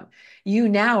suffer with them. You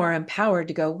now are empowered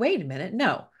to go, wait a minute.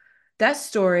 No, that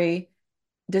story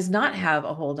does not have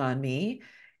a hold on me.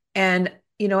 And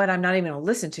you know what, I'm not even going to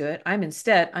listen to it. I'm going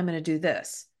to do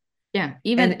this. Yeah.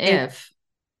 Even And if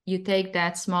you take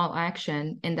that small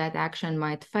action and that action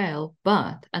might fail,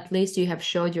 but at least you have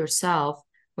showed yourself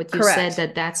what you said,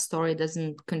 correct. that story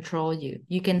doesn't control you.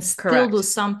 You can still do Correct.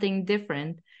 something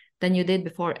different than you did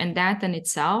before. And that in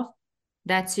itself,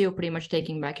 that's you pretty much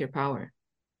taking back your power.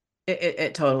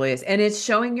 It totally is. And it's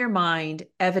showing your mind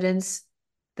evidence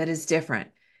that is different.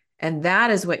 And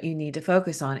that is what you need to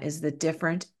focus on, is the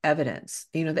different evidence,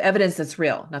 the evidence that's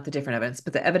real, not the different evidence,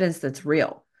 but the evidence that's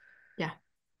real. Yeah.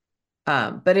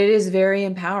 But it is very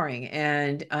empowering.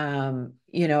 And,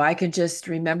 I can just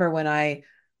remember when I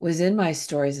was in my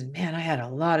stories, and man, I had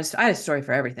a story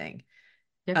for everything.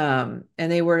 Yep.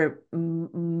 And they were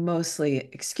mostly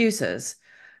excuses.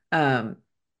 But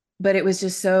it was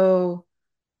just so,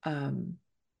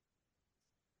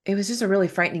 it was just a really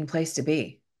frightening place to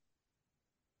be,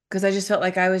 because I just felt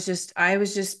like I was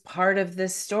just part of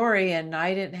this story and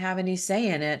I didn't have any say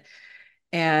in it.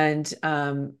 And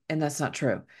that's not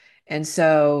true. And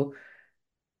so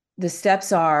the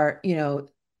steps are,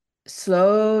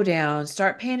 slow down,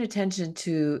 start paying attention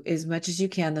to as much as you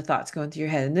can the thoughts going through your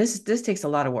head. And this takes a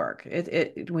lot of work.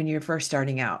 When you're first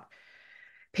starting out,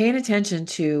 paying attention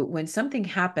to when something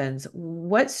happens,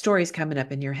 what story's coming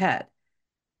up in your head.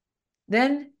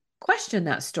 Then question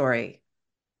that story.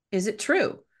 Is it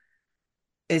true?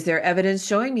 Is there evidence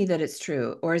showing me that it's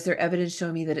true? Or is there evidence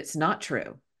showing me that it's not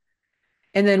true?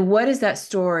 And then what is that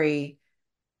story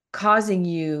causing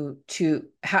you to,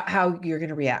 how you're going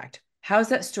to react? How's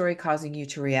that story causing you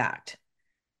to react?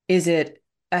 Is it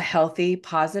a healthy,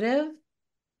 positive,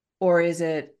 or is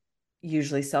it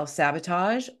usually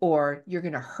self-sabotage, or you're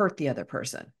going to hurt the other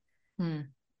person?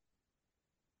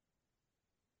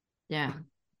 Yeah.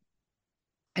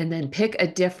 And then pick a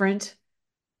different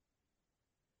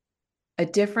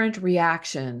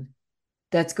reaction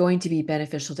that's going to be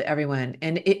beneficial to everyone.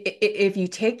 And if you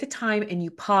take the time and you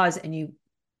pause and you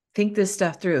think this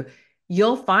stuff through,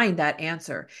 you'll find that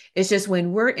answer. It's just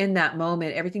when we're in that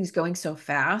moment, everything's going so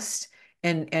fast,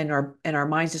 and our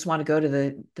minds just want to go to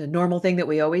the normal thing that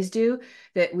we always do,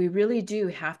 that we really do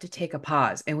have to take a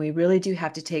pause, and we really do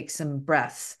have to take some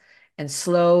breaths and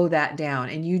slow that down.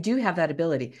 And you do have that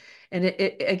ability. And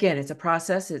again, it's a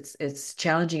process. It's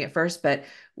challenging at first, but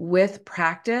with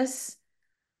practice,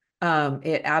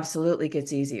 it absolutely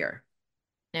gets easier.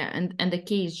 Yeah. And the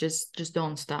key is just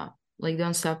don't stop. Like,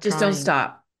 don't stop Just don't trying.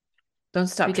 stop. Don't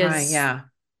stop trying. Because Yeah.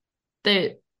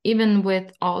 even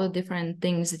with all the different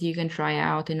things that you can try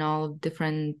out and all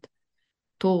different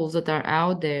tools that are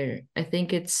out there, I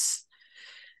think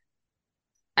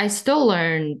I still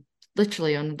learn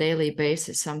literally on a daily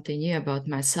basis something new about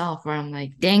myself, where I'm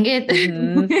like, dang it.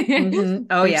 Mm-hmm. Mm-hmm.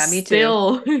 Oh There's yeah, me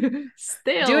too. Doing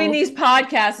still. these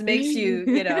podcasts makes you,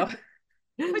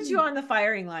 put you on the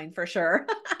firing line for sure.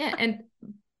 Yeah,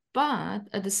 but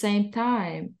at the same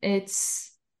time,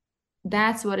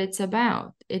 that's what it's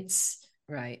about.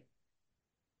 Right.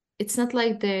 It's not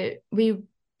like we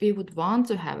would want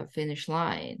to have a finish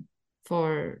line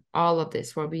for all of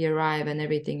this, where we arrive and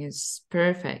everything is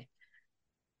perfect.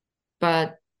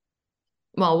 But,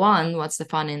 well, one, what's the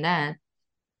fun in that?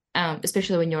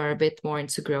 Especially when you're a bit more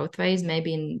into growth phase.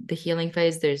 Maybe in the healing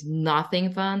phase, there's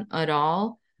nothing fun at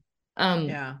all.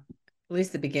 Yeah. At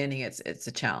least the beginning, it's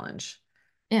a challenge.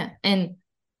 Yeah, and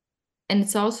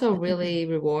it's also really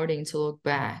rewarding to look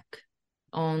back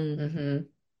on Mm-hmm.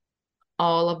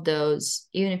 all of those,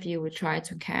 even if you would try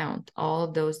to count all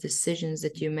of those decisions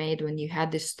that you made when you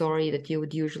had this story that you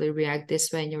would usually react this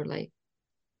way, and you're like,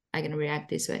 I'm gonna react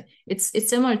this way. It's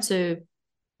similar to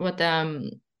what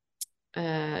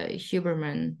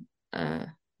Huberman,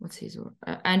 what's his word,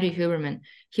 Andrew Huberman,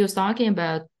 he was talking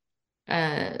about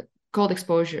uh cold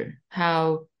exposure,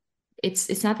 how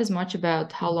it's not as much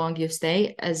about how long you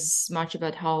stay as much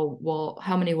about how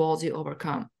many walls you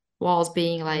overcome. Walls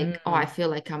being like, oh, I Mm-hmm. feel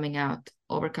like coming out,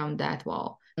 overcome that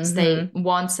wall, stay Mm-hmm.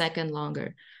 1 second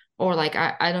longer. Or like,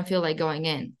 I don't feel like going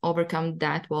in, overcome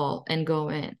that wall and go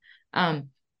in. um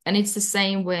and it's the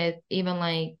same with, even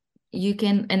like, you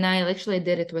can, and I literally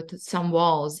did it with some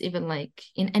walls, even like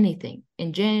in anything,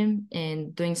 in gym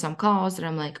and doing some calls that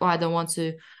I'm like, oh, I want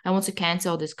to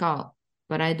cancel this call,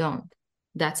 but I don't.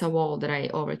 That's a wall that I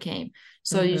overcame.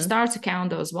 So you Mm-hmm. start to count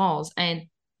those walls, and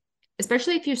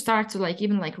especially if you start to like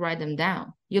even like write them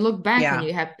down, you look back when Yeah.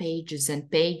 you have pages and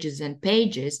pages and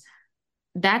pages.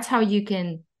 That's how you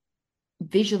can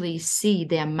visually see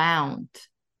the amount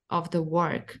of the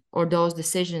work or those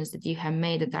decisions that you have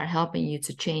made that are helping you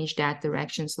to change that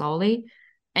direction slowly.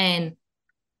 And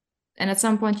and at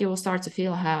some point you will start to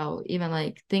feel how even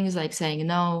like things like saying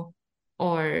no,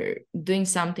 or doing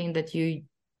something that you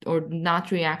or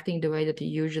not reacting the way that you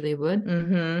usually would,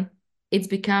 Mm-hmm. it's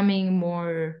becoming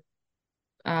more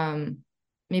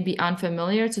maybe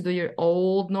unfamiliar to do your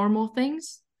old normal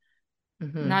things.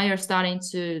 Mm-hmm. Now you're starting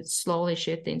to slowly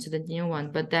shift into the new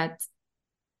one, but that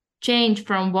change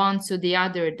from one to the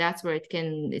other, that's where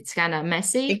it's kind of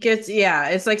messy.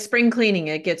 It's like spring cleaning.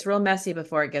 It gets real messy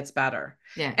before it gets better.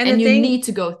 Yeah. And And the you thing, need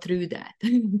to go through that.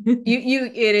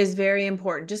 it is very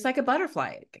important, just like a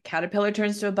butterfly. A caterpillar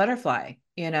turns to a butterfly,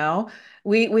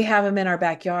 we have them in our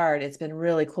backyard. It's been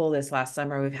really cool this last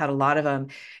summer. We've had a lot of them,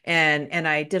 and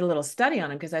I did a little study on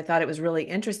them because I thought it was really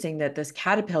interesting that this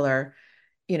caterpillar,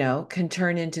 can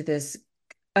turn into this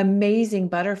amazing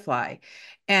butterfly.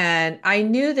 And I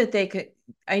knew that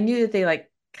they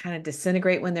like kind of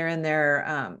disintegrate when they're in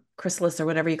their chrysalis or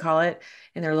whatever you call it,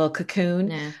 in their little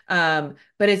cocoon. Yeah.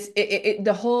 But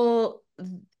the whole,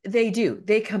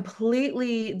 they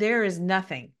completely, there is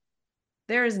nothing.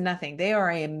 They are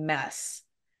a mess,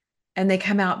 and they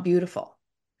come out beautiful.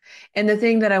 And the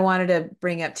thing that I wanted to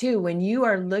bring up too, when you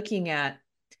are looking at,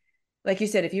 like you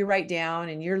said, if you write down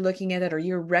and you're looking at it, or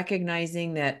you're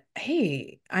recognizing that,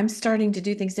 hey, I'm starting to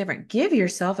do things different, give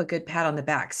yourself a good pat on the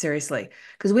back, seriously,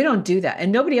 because we don't do that.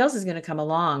 And nobody else is going to come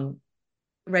along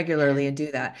regularly and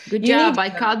do that. Good You need job. to I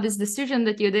caught this decision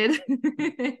that you did.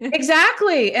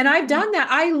 exactly. And I've done that.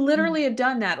 I literally have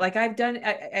done that. Like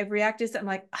I've reacted to something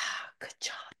like, good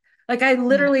job. Like I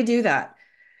literally do that.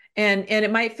 And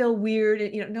it might feel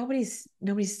weird, nobody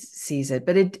sees it,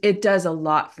 but it does a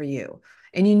lot for you.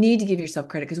 And you need to give yourself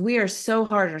credit, because we are so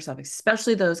hard on ourselves,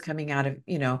 especially those coming out of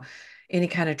any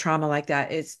kind of trauma like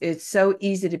that. It's so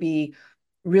easy to be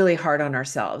really hard on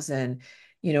ourselves, and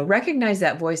recognize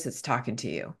that voice that's talking to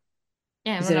you.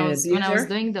 Yeah, Is it an when I was abuser?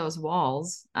 doing those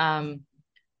walls, I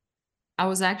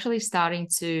was actually starting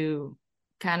to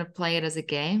kind of play it as a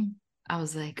game. I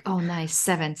was like, oh nice,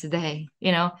 7 today,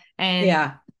 and Yeah,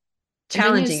 then you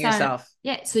challenging start, yourself.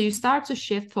 yeah, so you start to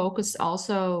shift focus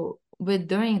also with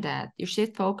doing that. You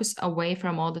shift focus away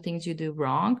from all the things you do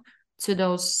wrong to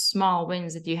those small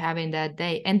wins that you have in that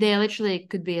day. And they literally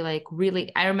could be like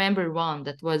really, I remember one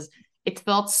that was, it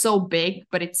felt so big,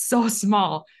 but it's so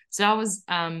small. So I was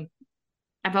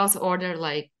about to order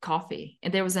like coffee,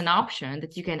 and there was an option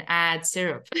that you can add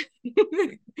syrup.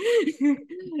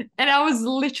 And I was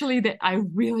literally that I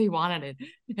really wanted it.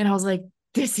 And I was like,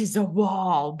 this is a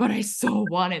wall, but I so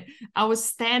want it. I was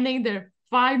standing there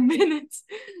 5 minutes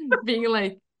being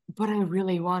like, but I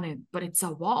really want it, but it's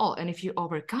a wall. And if you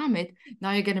overcome it,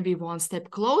 now you're gonna be one step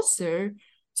closer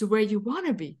to where you want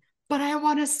to be. But I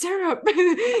want a syrup. And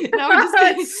I would just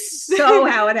That's so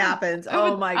how it happens.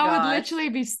 Oh my I would gosh. literally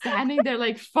be standing there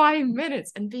like 5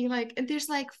 minutes and being like, and there's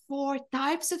like 4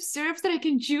 types of syrups that I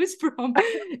can choose from.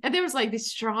 And there was like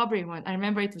this strawberry one. I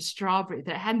remember it was strawberry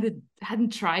that I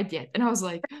hadn't tried yet. And I was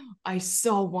like, I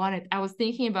so want it. I was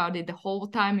thinking about it the whole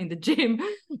time in the gym.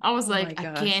 I was Oh my like, I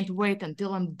gosh. can't wait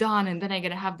until I'm done. And then I'm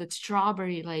gonna have that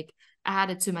strawberry like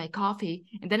added to my coffee.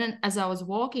 And then as I was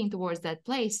walking towards that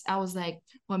place, I was like,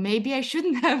 well, maybe I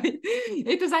shouldn't have it.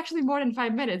 It was actually more than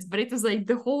 5 minutes, but it was like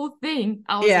the whole thing.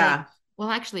 I was like, Yeah.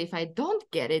 well, actually, if I don't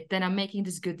get it, then I'm making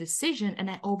this good decision and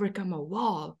I overcome a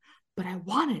wall, but I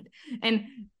want it. And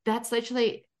that's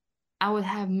literally, I would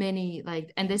have many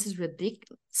like, and this is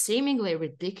ridiculous, seemingly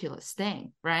ridiculous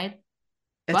thing, right?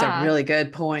 That's a But really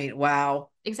good point. Wow.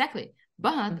 exactly.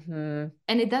 But Mm-hmm.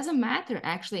 and it doesn't matter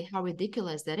actually how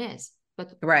ridiculous that is,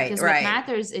 but Right, because what right.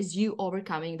 matters is you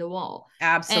overcoming the wall. And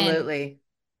Absolutely.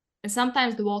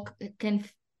 sometimes the wall can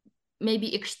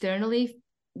maybe externally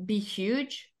be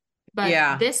huge, but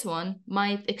Yeah. this one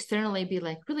might externally be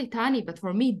like really tiny. But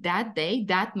for me, that day,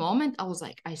 that moment, I was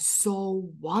like, I so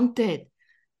wanted,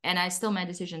 and I still made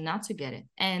a decision not to get it.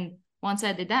 And once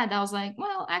I did that, I was like,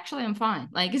 well, actually, I'm fine.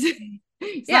 Like it's not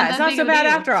Yeah, it's that not big so of a bad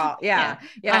deal. after all. Yeah.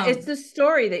 Yeah. Yeah. It's the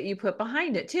story that you put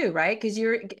behind it too, right?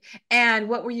 And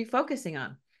what were you focusing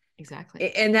on?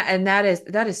 Exactly. And that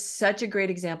is such a great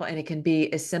example. And it can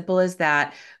be as simple as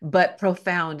that, but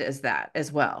profound as that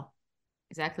as well.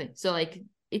 Exactly. So like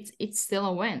it's still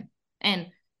a win. And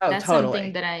Oh, that's something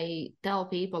totally. that I tell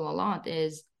people a lot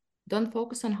is don't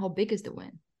focus on how big is the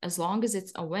win. As long as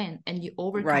it's a win and you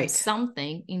overcome Right.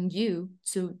 something in you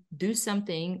to do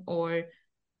something, or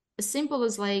as simple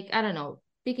as like, I don't know,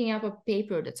 picking up a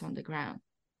paper that's on the ground.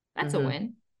 That's a Mm-hmm.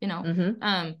 win, you know.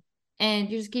 Mm-hmm. And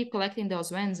you just keep collecting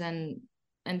those wins, and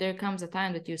there comes a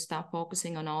time that you stop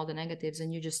focusing on all the negatives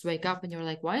and you just wake up and you're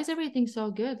like, why is everything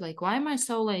so good? Like, why am I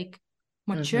so like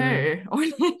Mm-hmm. mature or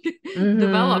like Mm-hmm.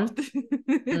 developed?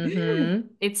 Mm-hmm.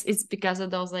 It's because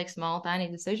of those like small tiny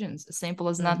decisions, as simple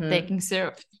as not Mm-hmm. taking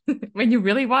syrup when you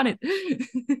really want it.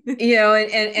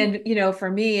 And for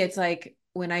me, it's like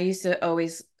when I used to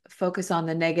always focus on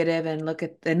the negative and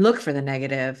look for the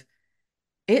negative,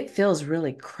 it feels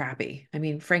really crappy. I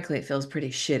mean, frankly, it feels pretty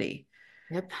shitty.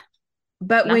 Yep.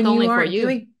 But Not when you only for aren't you.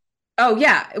 doing, oh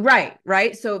yeah, right,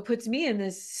 right. So it puts me in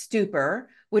this stupor,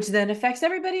 which then affects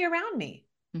everybody around me.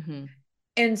 Mm-hmm.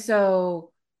 And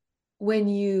so when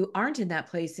you aren't in that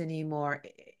place anymore,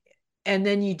 and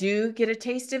then you do get a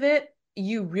taste of it,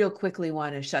 you real quickly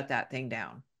want to shut that thing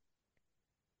down.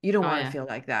 You don't Oh want to yeah. feel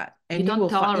like that. You And you don't will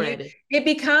find tolerate it.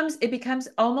 it becomes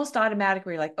almost automatic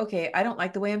where you're like, okay, I don't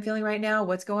like the way I'm feeling right now.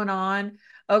 What's going on?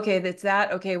 Okay, that's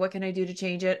that. Okay, what can I do to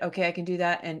change it? Okay, I can do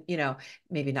that. And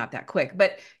maybe not that quick,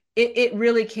 but it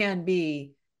really can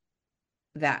be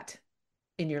that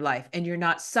in your life. And you're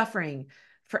not suffering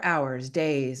for hours,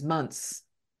 days, months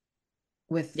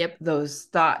with Yep. those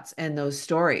thoughts and those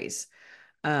stories.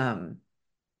 Um,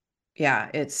 yeah,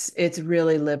 it's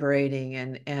really liberating,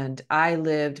 and I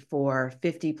lived for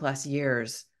 50 plus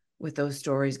years with those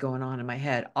stories going on in my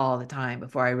head all the time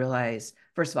before I realized,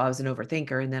 first of all, I was an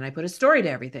overthinker, and then I put a story to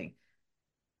everything.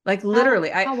 Like literally,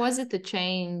 How was it to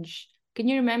change? Can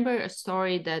you remember a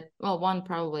story that, well, one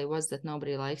probably was That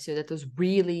Nobody Likes You, that was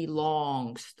really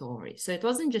long story. So it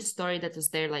wasn't just story that was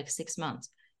there like 6 months.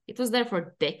 It was there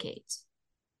for decades.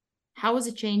 How was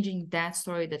it changing that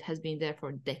story that has been there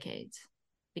for decades?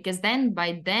 Because then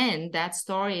by then that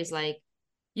story is like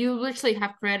you literally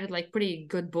have created like pretty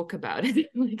good book about it.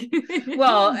 Like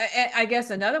well, I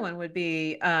guess another one would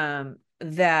be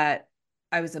that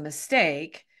I was a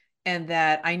mistake and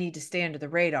that I need to stay under the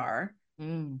radar.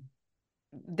 Mm.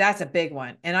 That's a big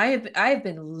one. And I have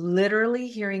been literally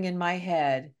hearing in my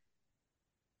head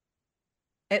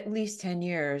at least 10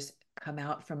 years, come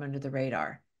out from under the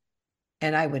radar.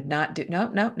 And I would not do, no,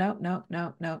 no, no, no,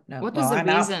 no, no, no. What Well, was the I'm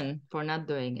out reason for not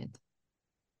doing it?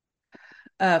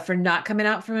 for not coming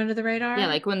out from under the Yeah, radar.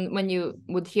 like when you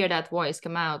would hear that voice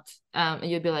come out, and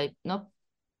you'd be like, nope.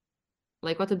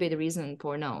 Like, what would be the reason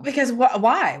for no? Because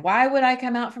why would I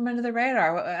come out from under the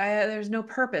radar? There's no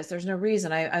purpose. There's no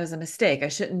reason. I was a mistake. I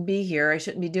shouldn't be here. I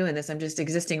shouldn't be doing this. I'm just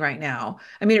existing right now.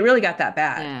 I mean, it really got that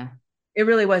bad. Yeah. It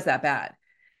really was that bad.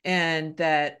 And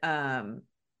that,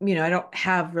 I don't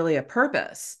have really a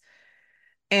purpose.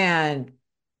 And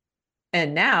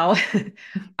now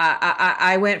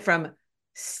I went from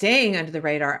staying under the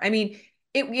radar. I mean,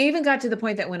 it even got to the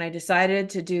point that when I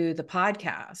decided to do the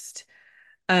podcast,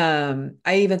 I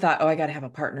even thought, oh, I got to have a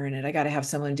partner in it. I got to have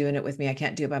someone doing it with me. I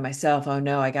can't do it by myself. Oh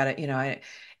no, I got to,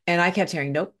 and I kept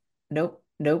hearing, nope, nope,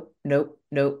 nope, nope,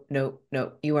 nope, nope,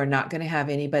 nope. You are not going to have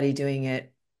anybody doing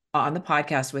it on the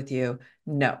podcast with you.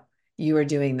 No, you are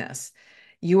doing this.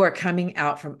 You are coming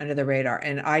out from under the radar.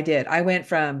 And I did. I went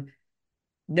from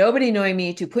nobody knowing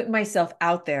me to putting myself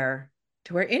out there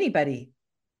to where anybody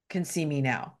can see me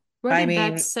now. Where I did that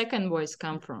mean, second voice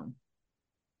come from?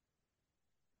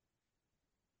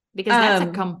 Because that's a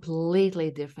um,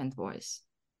 completely different voice.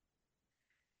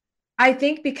 I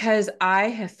think because I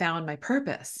have found my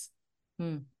purpose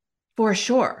Hmm. for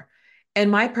sure.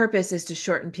 And my purpose is to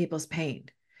shorten people's pain.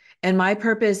 And my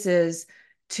purpose is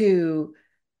to,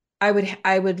 I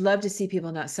would love to see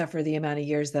people not suffer the amount of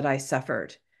years that I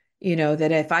suffered.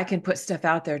 That if I can put stuff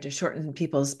out there to shorten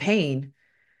people's pain,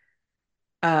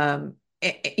 and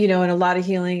a lot of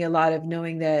healing, a lot of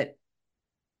knowing that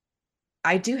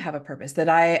I do have a purpose, that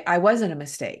I wasn't a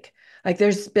mistake. Like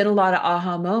there's been a lot of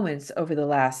aha moments over the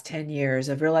last 10 years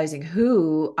of realizing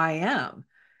who I am.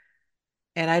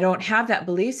 And I don't have that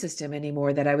belief system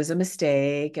anymore that I was a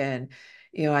mistake and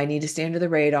I need to stay under the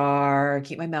radar,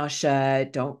 keep my mouth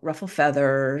shut, don't ruffle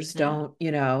feathers, Yeah.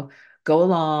 don't, go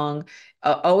along.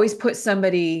 Always put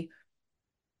somebody,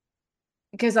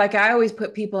 because like I always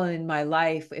put people in my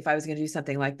life, if I was going to do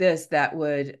something like this,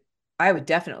 I would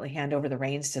definitely hand over the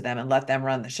reins to them and let them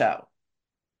run the show.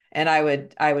 And I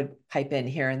would pipe in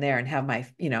here and there and have my,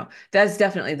 that's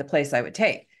definitely the place I would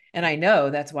take. And I know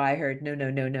that's why I heard no, no,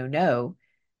 no, no, no,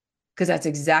 because that's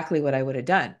exactly what I would have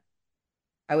done.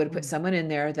 I would have put Hmm. someone in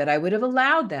there that I would have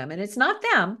allowed them, and it's not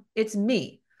them, it's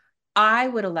me. I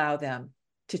would allow them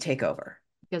to take over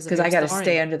Because of because your I got to stay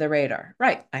story. under the radar.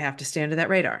 Right. I have to stay under that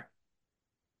radar.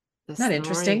 The Not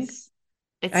interesting. stories.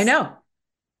 I It's know.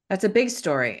 That's a big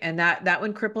story. And that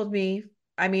one crippled me.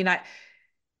 I mean, I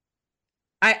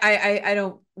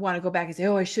don't want to go back and say,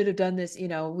 oh, I should have done this. We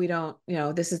don't,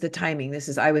 this is the timing.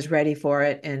 I was ready for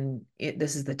it. And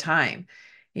this is the time,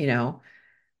 you know,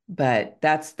 but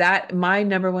my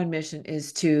number one mission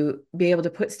is to be able to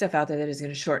put stuff out there that is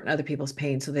going to shorten other people's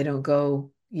pain so they don't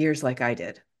go years like I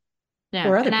did yeah,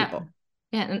 or other people.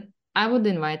 and I would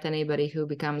invite anybody who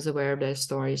becomes aware of their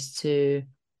stories to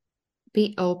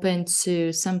be open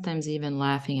to sometimes even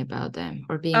laughing about them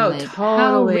or being Oh, like,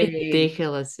 how totally.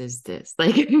 ridiculous is this?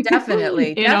 Like, Definitely,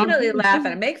 you know, definitely laugh at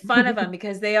them, make fun of them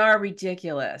because they are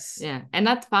ridiculous. yeah, and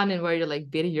not fun in where you're like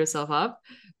beating yourself up,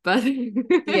 but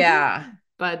Yeah,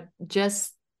 but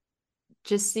just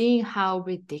seeing how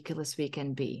ridiculous we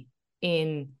can be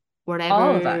in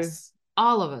all of whatever. us.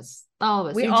 All of us,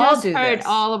 We you all just do heard this.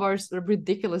 all of our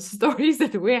ridiculous stories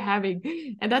that we're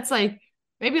having, and that's like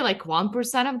maybe like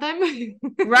 1% of them.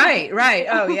 Right, right.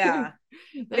 Oh, yeah.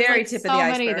 There's Very like tip of the so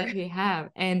many that iceberg. we have,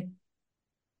 and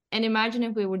imagine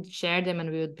if we would share them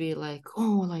and we would be like,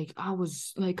 oh, like I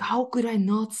was like, how could I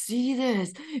not see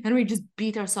this? And we just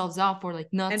beat ourselves up for like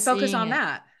not And focus seeing on it.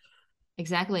 that.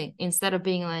 Exactly. Instead of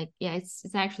being like, yeah, it's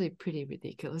actually pretty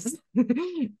ridiculous.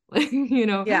 Like, you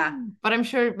know, Yeah, but I'm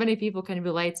sure many people can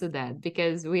relate to that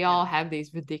because we yeah, all have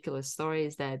these ridiculous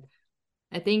stories that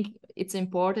I think it's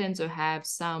important to have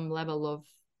some level of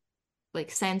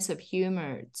like sense of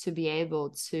humor to be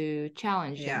able to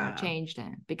challenge them or yeah. change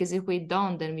them. Because if we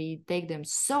don't, then we take them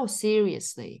so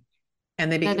seriously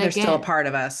And that they're still a again, part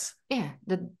of us. yeah,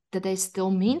 that they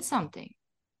still mean something.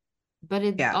 But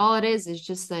it Yeah. all it is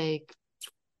just a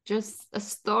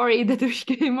story that we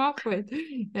came up with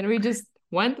and we just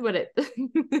went with it.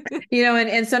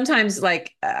 And sometimes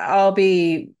like I'll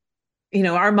be,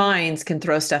 our minds can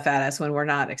throw stuff at us when we're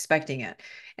not expecting it.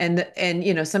 And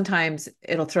sometimes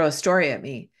it'll throw a story at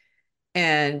me.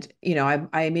 And,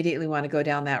 I immediately want to go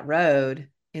down that road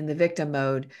in the victim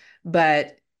mode,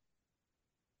 but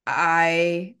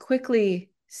I quickly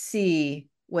see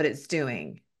what it's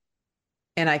doing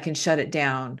and I can shut it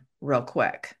down real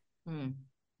quick. Hmm.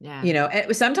 Yeah.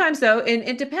 And sometimes though, and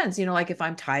it depends, like if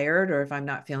I'm tired or if I'm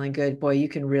not feeling good, boy, you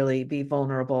can really be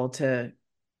vulnerable to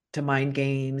mind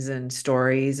games and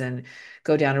stories and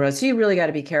go down the road. So you really got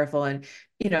to be careful and,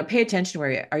 pay attention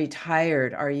where are you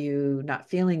tired? Are you not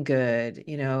feeling good?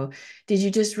 Did you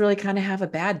just really kind of have a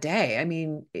bad day? I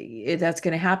mean, that's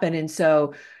going to happen. And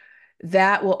so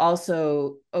that will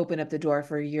also open up the door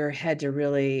for your head to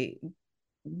really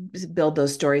build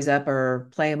those stories up or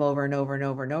play them over and over and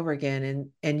over and over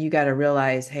again. And you got to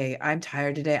realize, hey, I'm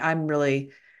tired today. I'm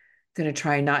really going to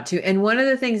try not to. And one of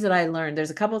the things that I learned,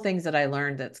 there's a couple of things that I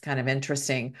learned that's kind of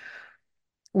interesting.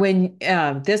 When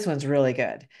this one's really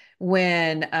good.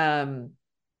 When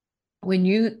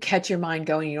you catch your mind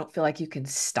going, you don't feel like you can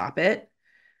stop it.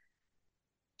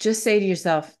 Just say to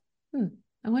yourself,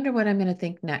 I wonder what I'm going to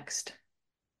think next.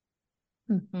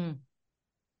 Hmm.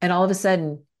 And all of a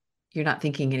sudden, you're not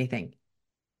thinking anything.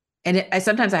 And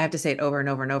sometimes I have to say it over and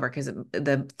over and over because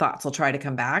the thoughts will try to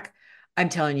come back. I'm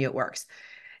telling you, it works.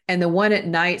 And the one at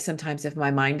night, sometimes if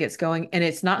my mind gets going, and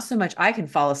it's not so much I can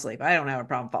fall asleep. I don't have a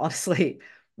problem falling asleep.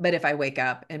 But if I wake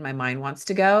up and my mind wants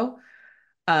to go,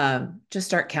 just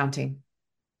start counting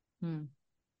Hmm.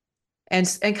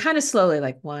 and kind of slowly,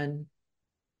 like 1,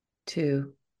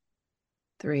 2,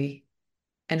 3,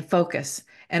 and focus.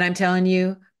 And I'm telling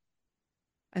you,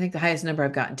 I think the highest number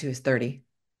I've gotten to is 30.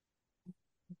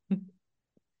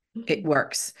 It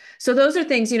works. So those are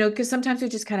things, because sometimes we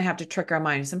just kind of have to trick our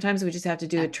mind. Sometimes we just have to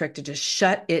do a Yeah. trick to just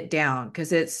shut it down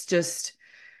because it's just,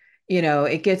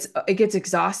 it gets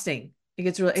exhausting. It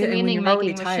gets really, It's a and when meaning you're already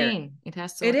making tired, machine. It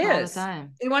has to it work all the is.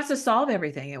 time. It wants to solve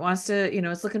everything. It wants to,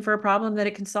 it's looking for a problem that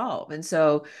it can solve. And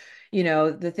so,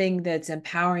 the thing that's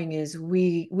empowering is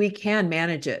we can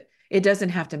manage it. It doesn't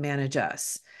have to manage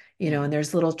us, Yeah. and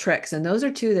there's little tricks. And those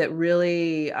are two that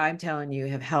really, I'm telling you,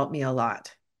 have helped me a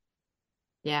lot.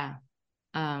 Yeah.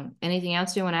 Anything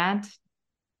else you want to add?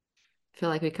 I feel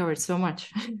like we covered so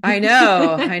much. I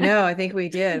know, I know. I think we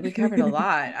did. We covered a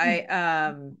lot.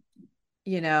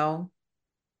 You know,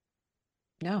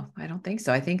 no, I don't think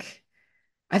so. I think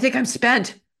I'm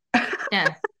spent.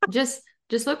 Yeah. Just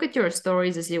look at your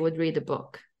stories as you would read a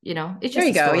book. It's There just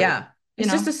you a go. story, Yeah. you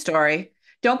It's just know? a story.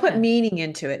 Don't put Yeah. meaning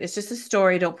into it. It's just a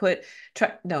story. Don't put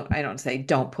try no, I don't say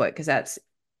don't put because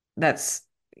that's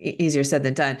easier said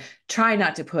than done. Try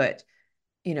not to put,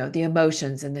 the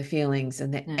emotions and the feelings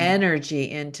and the Yeah. energy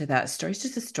into that story. It's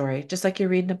just a story, just like you're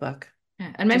reading a book.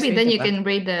 Yeah. And Just maybe read then the you book. can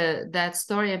read that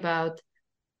story about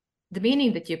the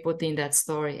meaning that you put in that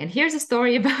story. And here's a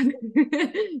story about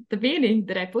the meaning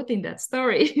that I put in that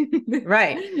story.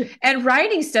 Right. And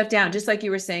writing stuff down, just like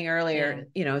you were saying Yeah. earlier,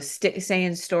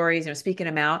 saying stories, speaking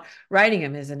them out, writing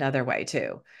them is another way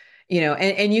too.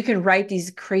 And you can write these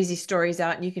crazy stories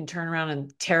out and you can turn around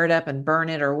and tear it up and burn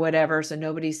it or whatever so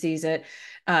nobody sees it.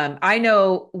 I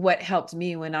know what helped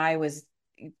me when I was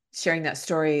sharing that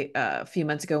story a few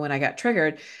months ago when I got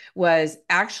triggered was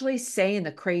actually saying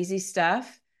the crazy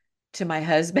stuff to my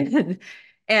husband.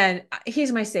 And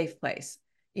he's my safe place.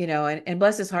 and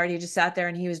bless his heart, he just sat there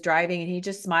and he was driving and he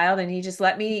just smiled and he just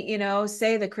let me,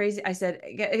 say the crazy. I said,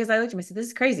 because I looked at him, I said, this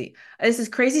is crazy. This is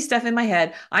crazy stuff in my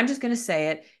head. I'm just going to say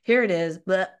it. Here it is.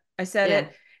 But I said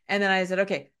it. And then I said,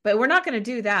 okay, but we're not going to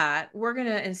do that. We're going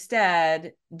to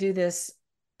instead do this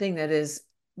thing that is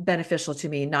beneficial to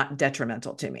me, not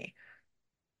detrimental to me.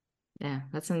 Yeah,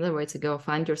 that's another way to go.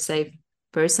 Find your safe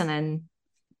person and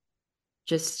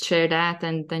just share that,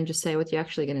 and then just say what you're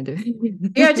actually going to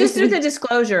do. Yeah, just through the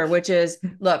disclosure, which is,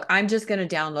 look, I'm just going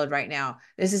to download right now.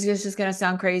 This is just going to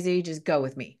sound crazy. Just go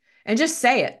with me and just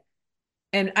say it.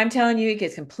 And I'm telling you, it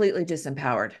gets completely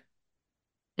disempowered.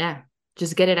 Yeah,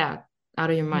 just get it out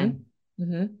of your mind.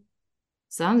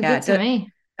 Sounds good to me.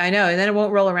 I know. And then it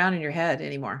won't roll around in your head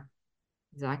anymore.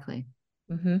 Exactly.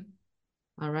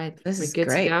 All right. This We're good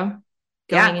great. to go.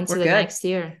 Going into the next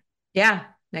year. Yeah,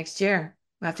 next year.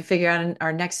 We'll have to figure out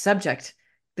our next subject.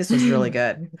 This was really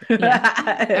good.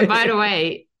 And by the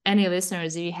way, any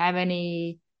listeners, if you have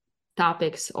any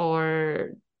topics or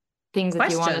things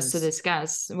that you want us to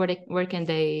discuss, where can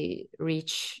they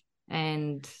reach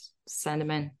and send them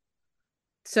in?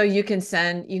 So you can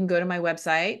go to my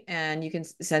website and you can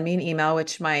send me an email,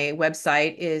 which my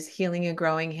website is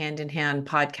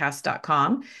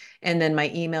healingandgrowinghandinhandpodcast.com. And then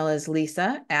my email is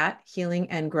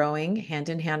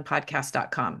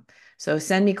lisa@healingandgrowinghandinhandpodcast.com. So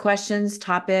send me questions,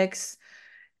 topics,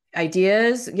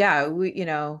 ideas. Yeah,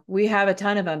 we have a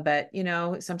ton of them, but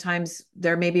sometimes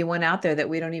there may be one out there that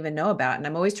we don't even know about. And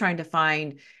I'm always trying to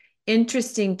find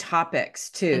interesting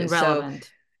topics too.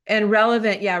 And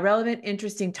relevant. Relevant,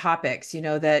 interesting topics,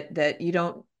 that you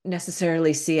don't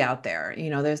necessarily see out there.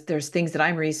 There's things that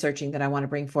I'm researching that I want to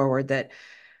bring forward that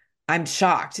I'm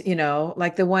shocked,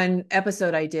 like the one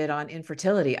episode I did on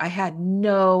infertility. I had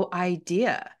no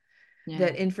idea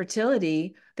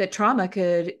that trauma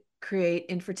could create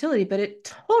infertility, but it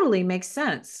totally makes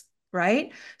sense,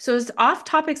 right? So it's off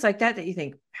topics like that you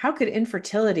think, how could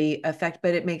infertility affect,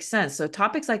 but it makes sense. So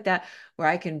topics like that where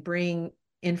I can bring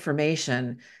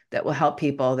information that will help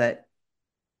people that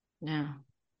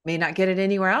may not get it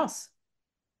anywhere else.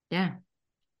 Yeah.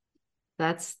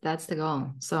 That's the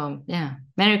goal. So yeah.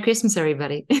 Merry Christmas,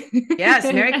 everybody.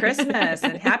 Yes, Merry Christmas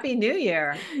and Happy New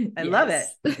Year. I love it.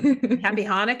 Happy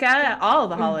Hanukkah, all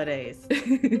the holidays.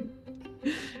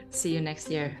 See you next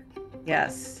year.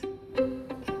 Yes.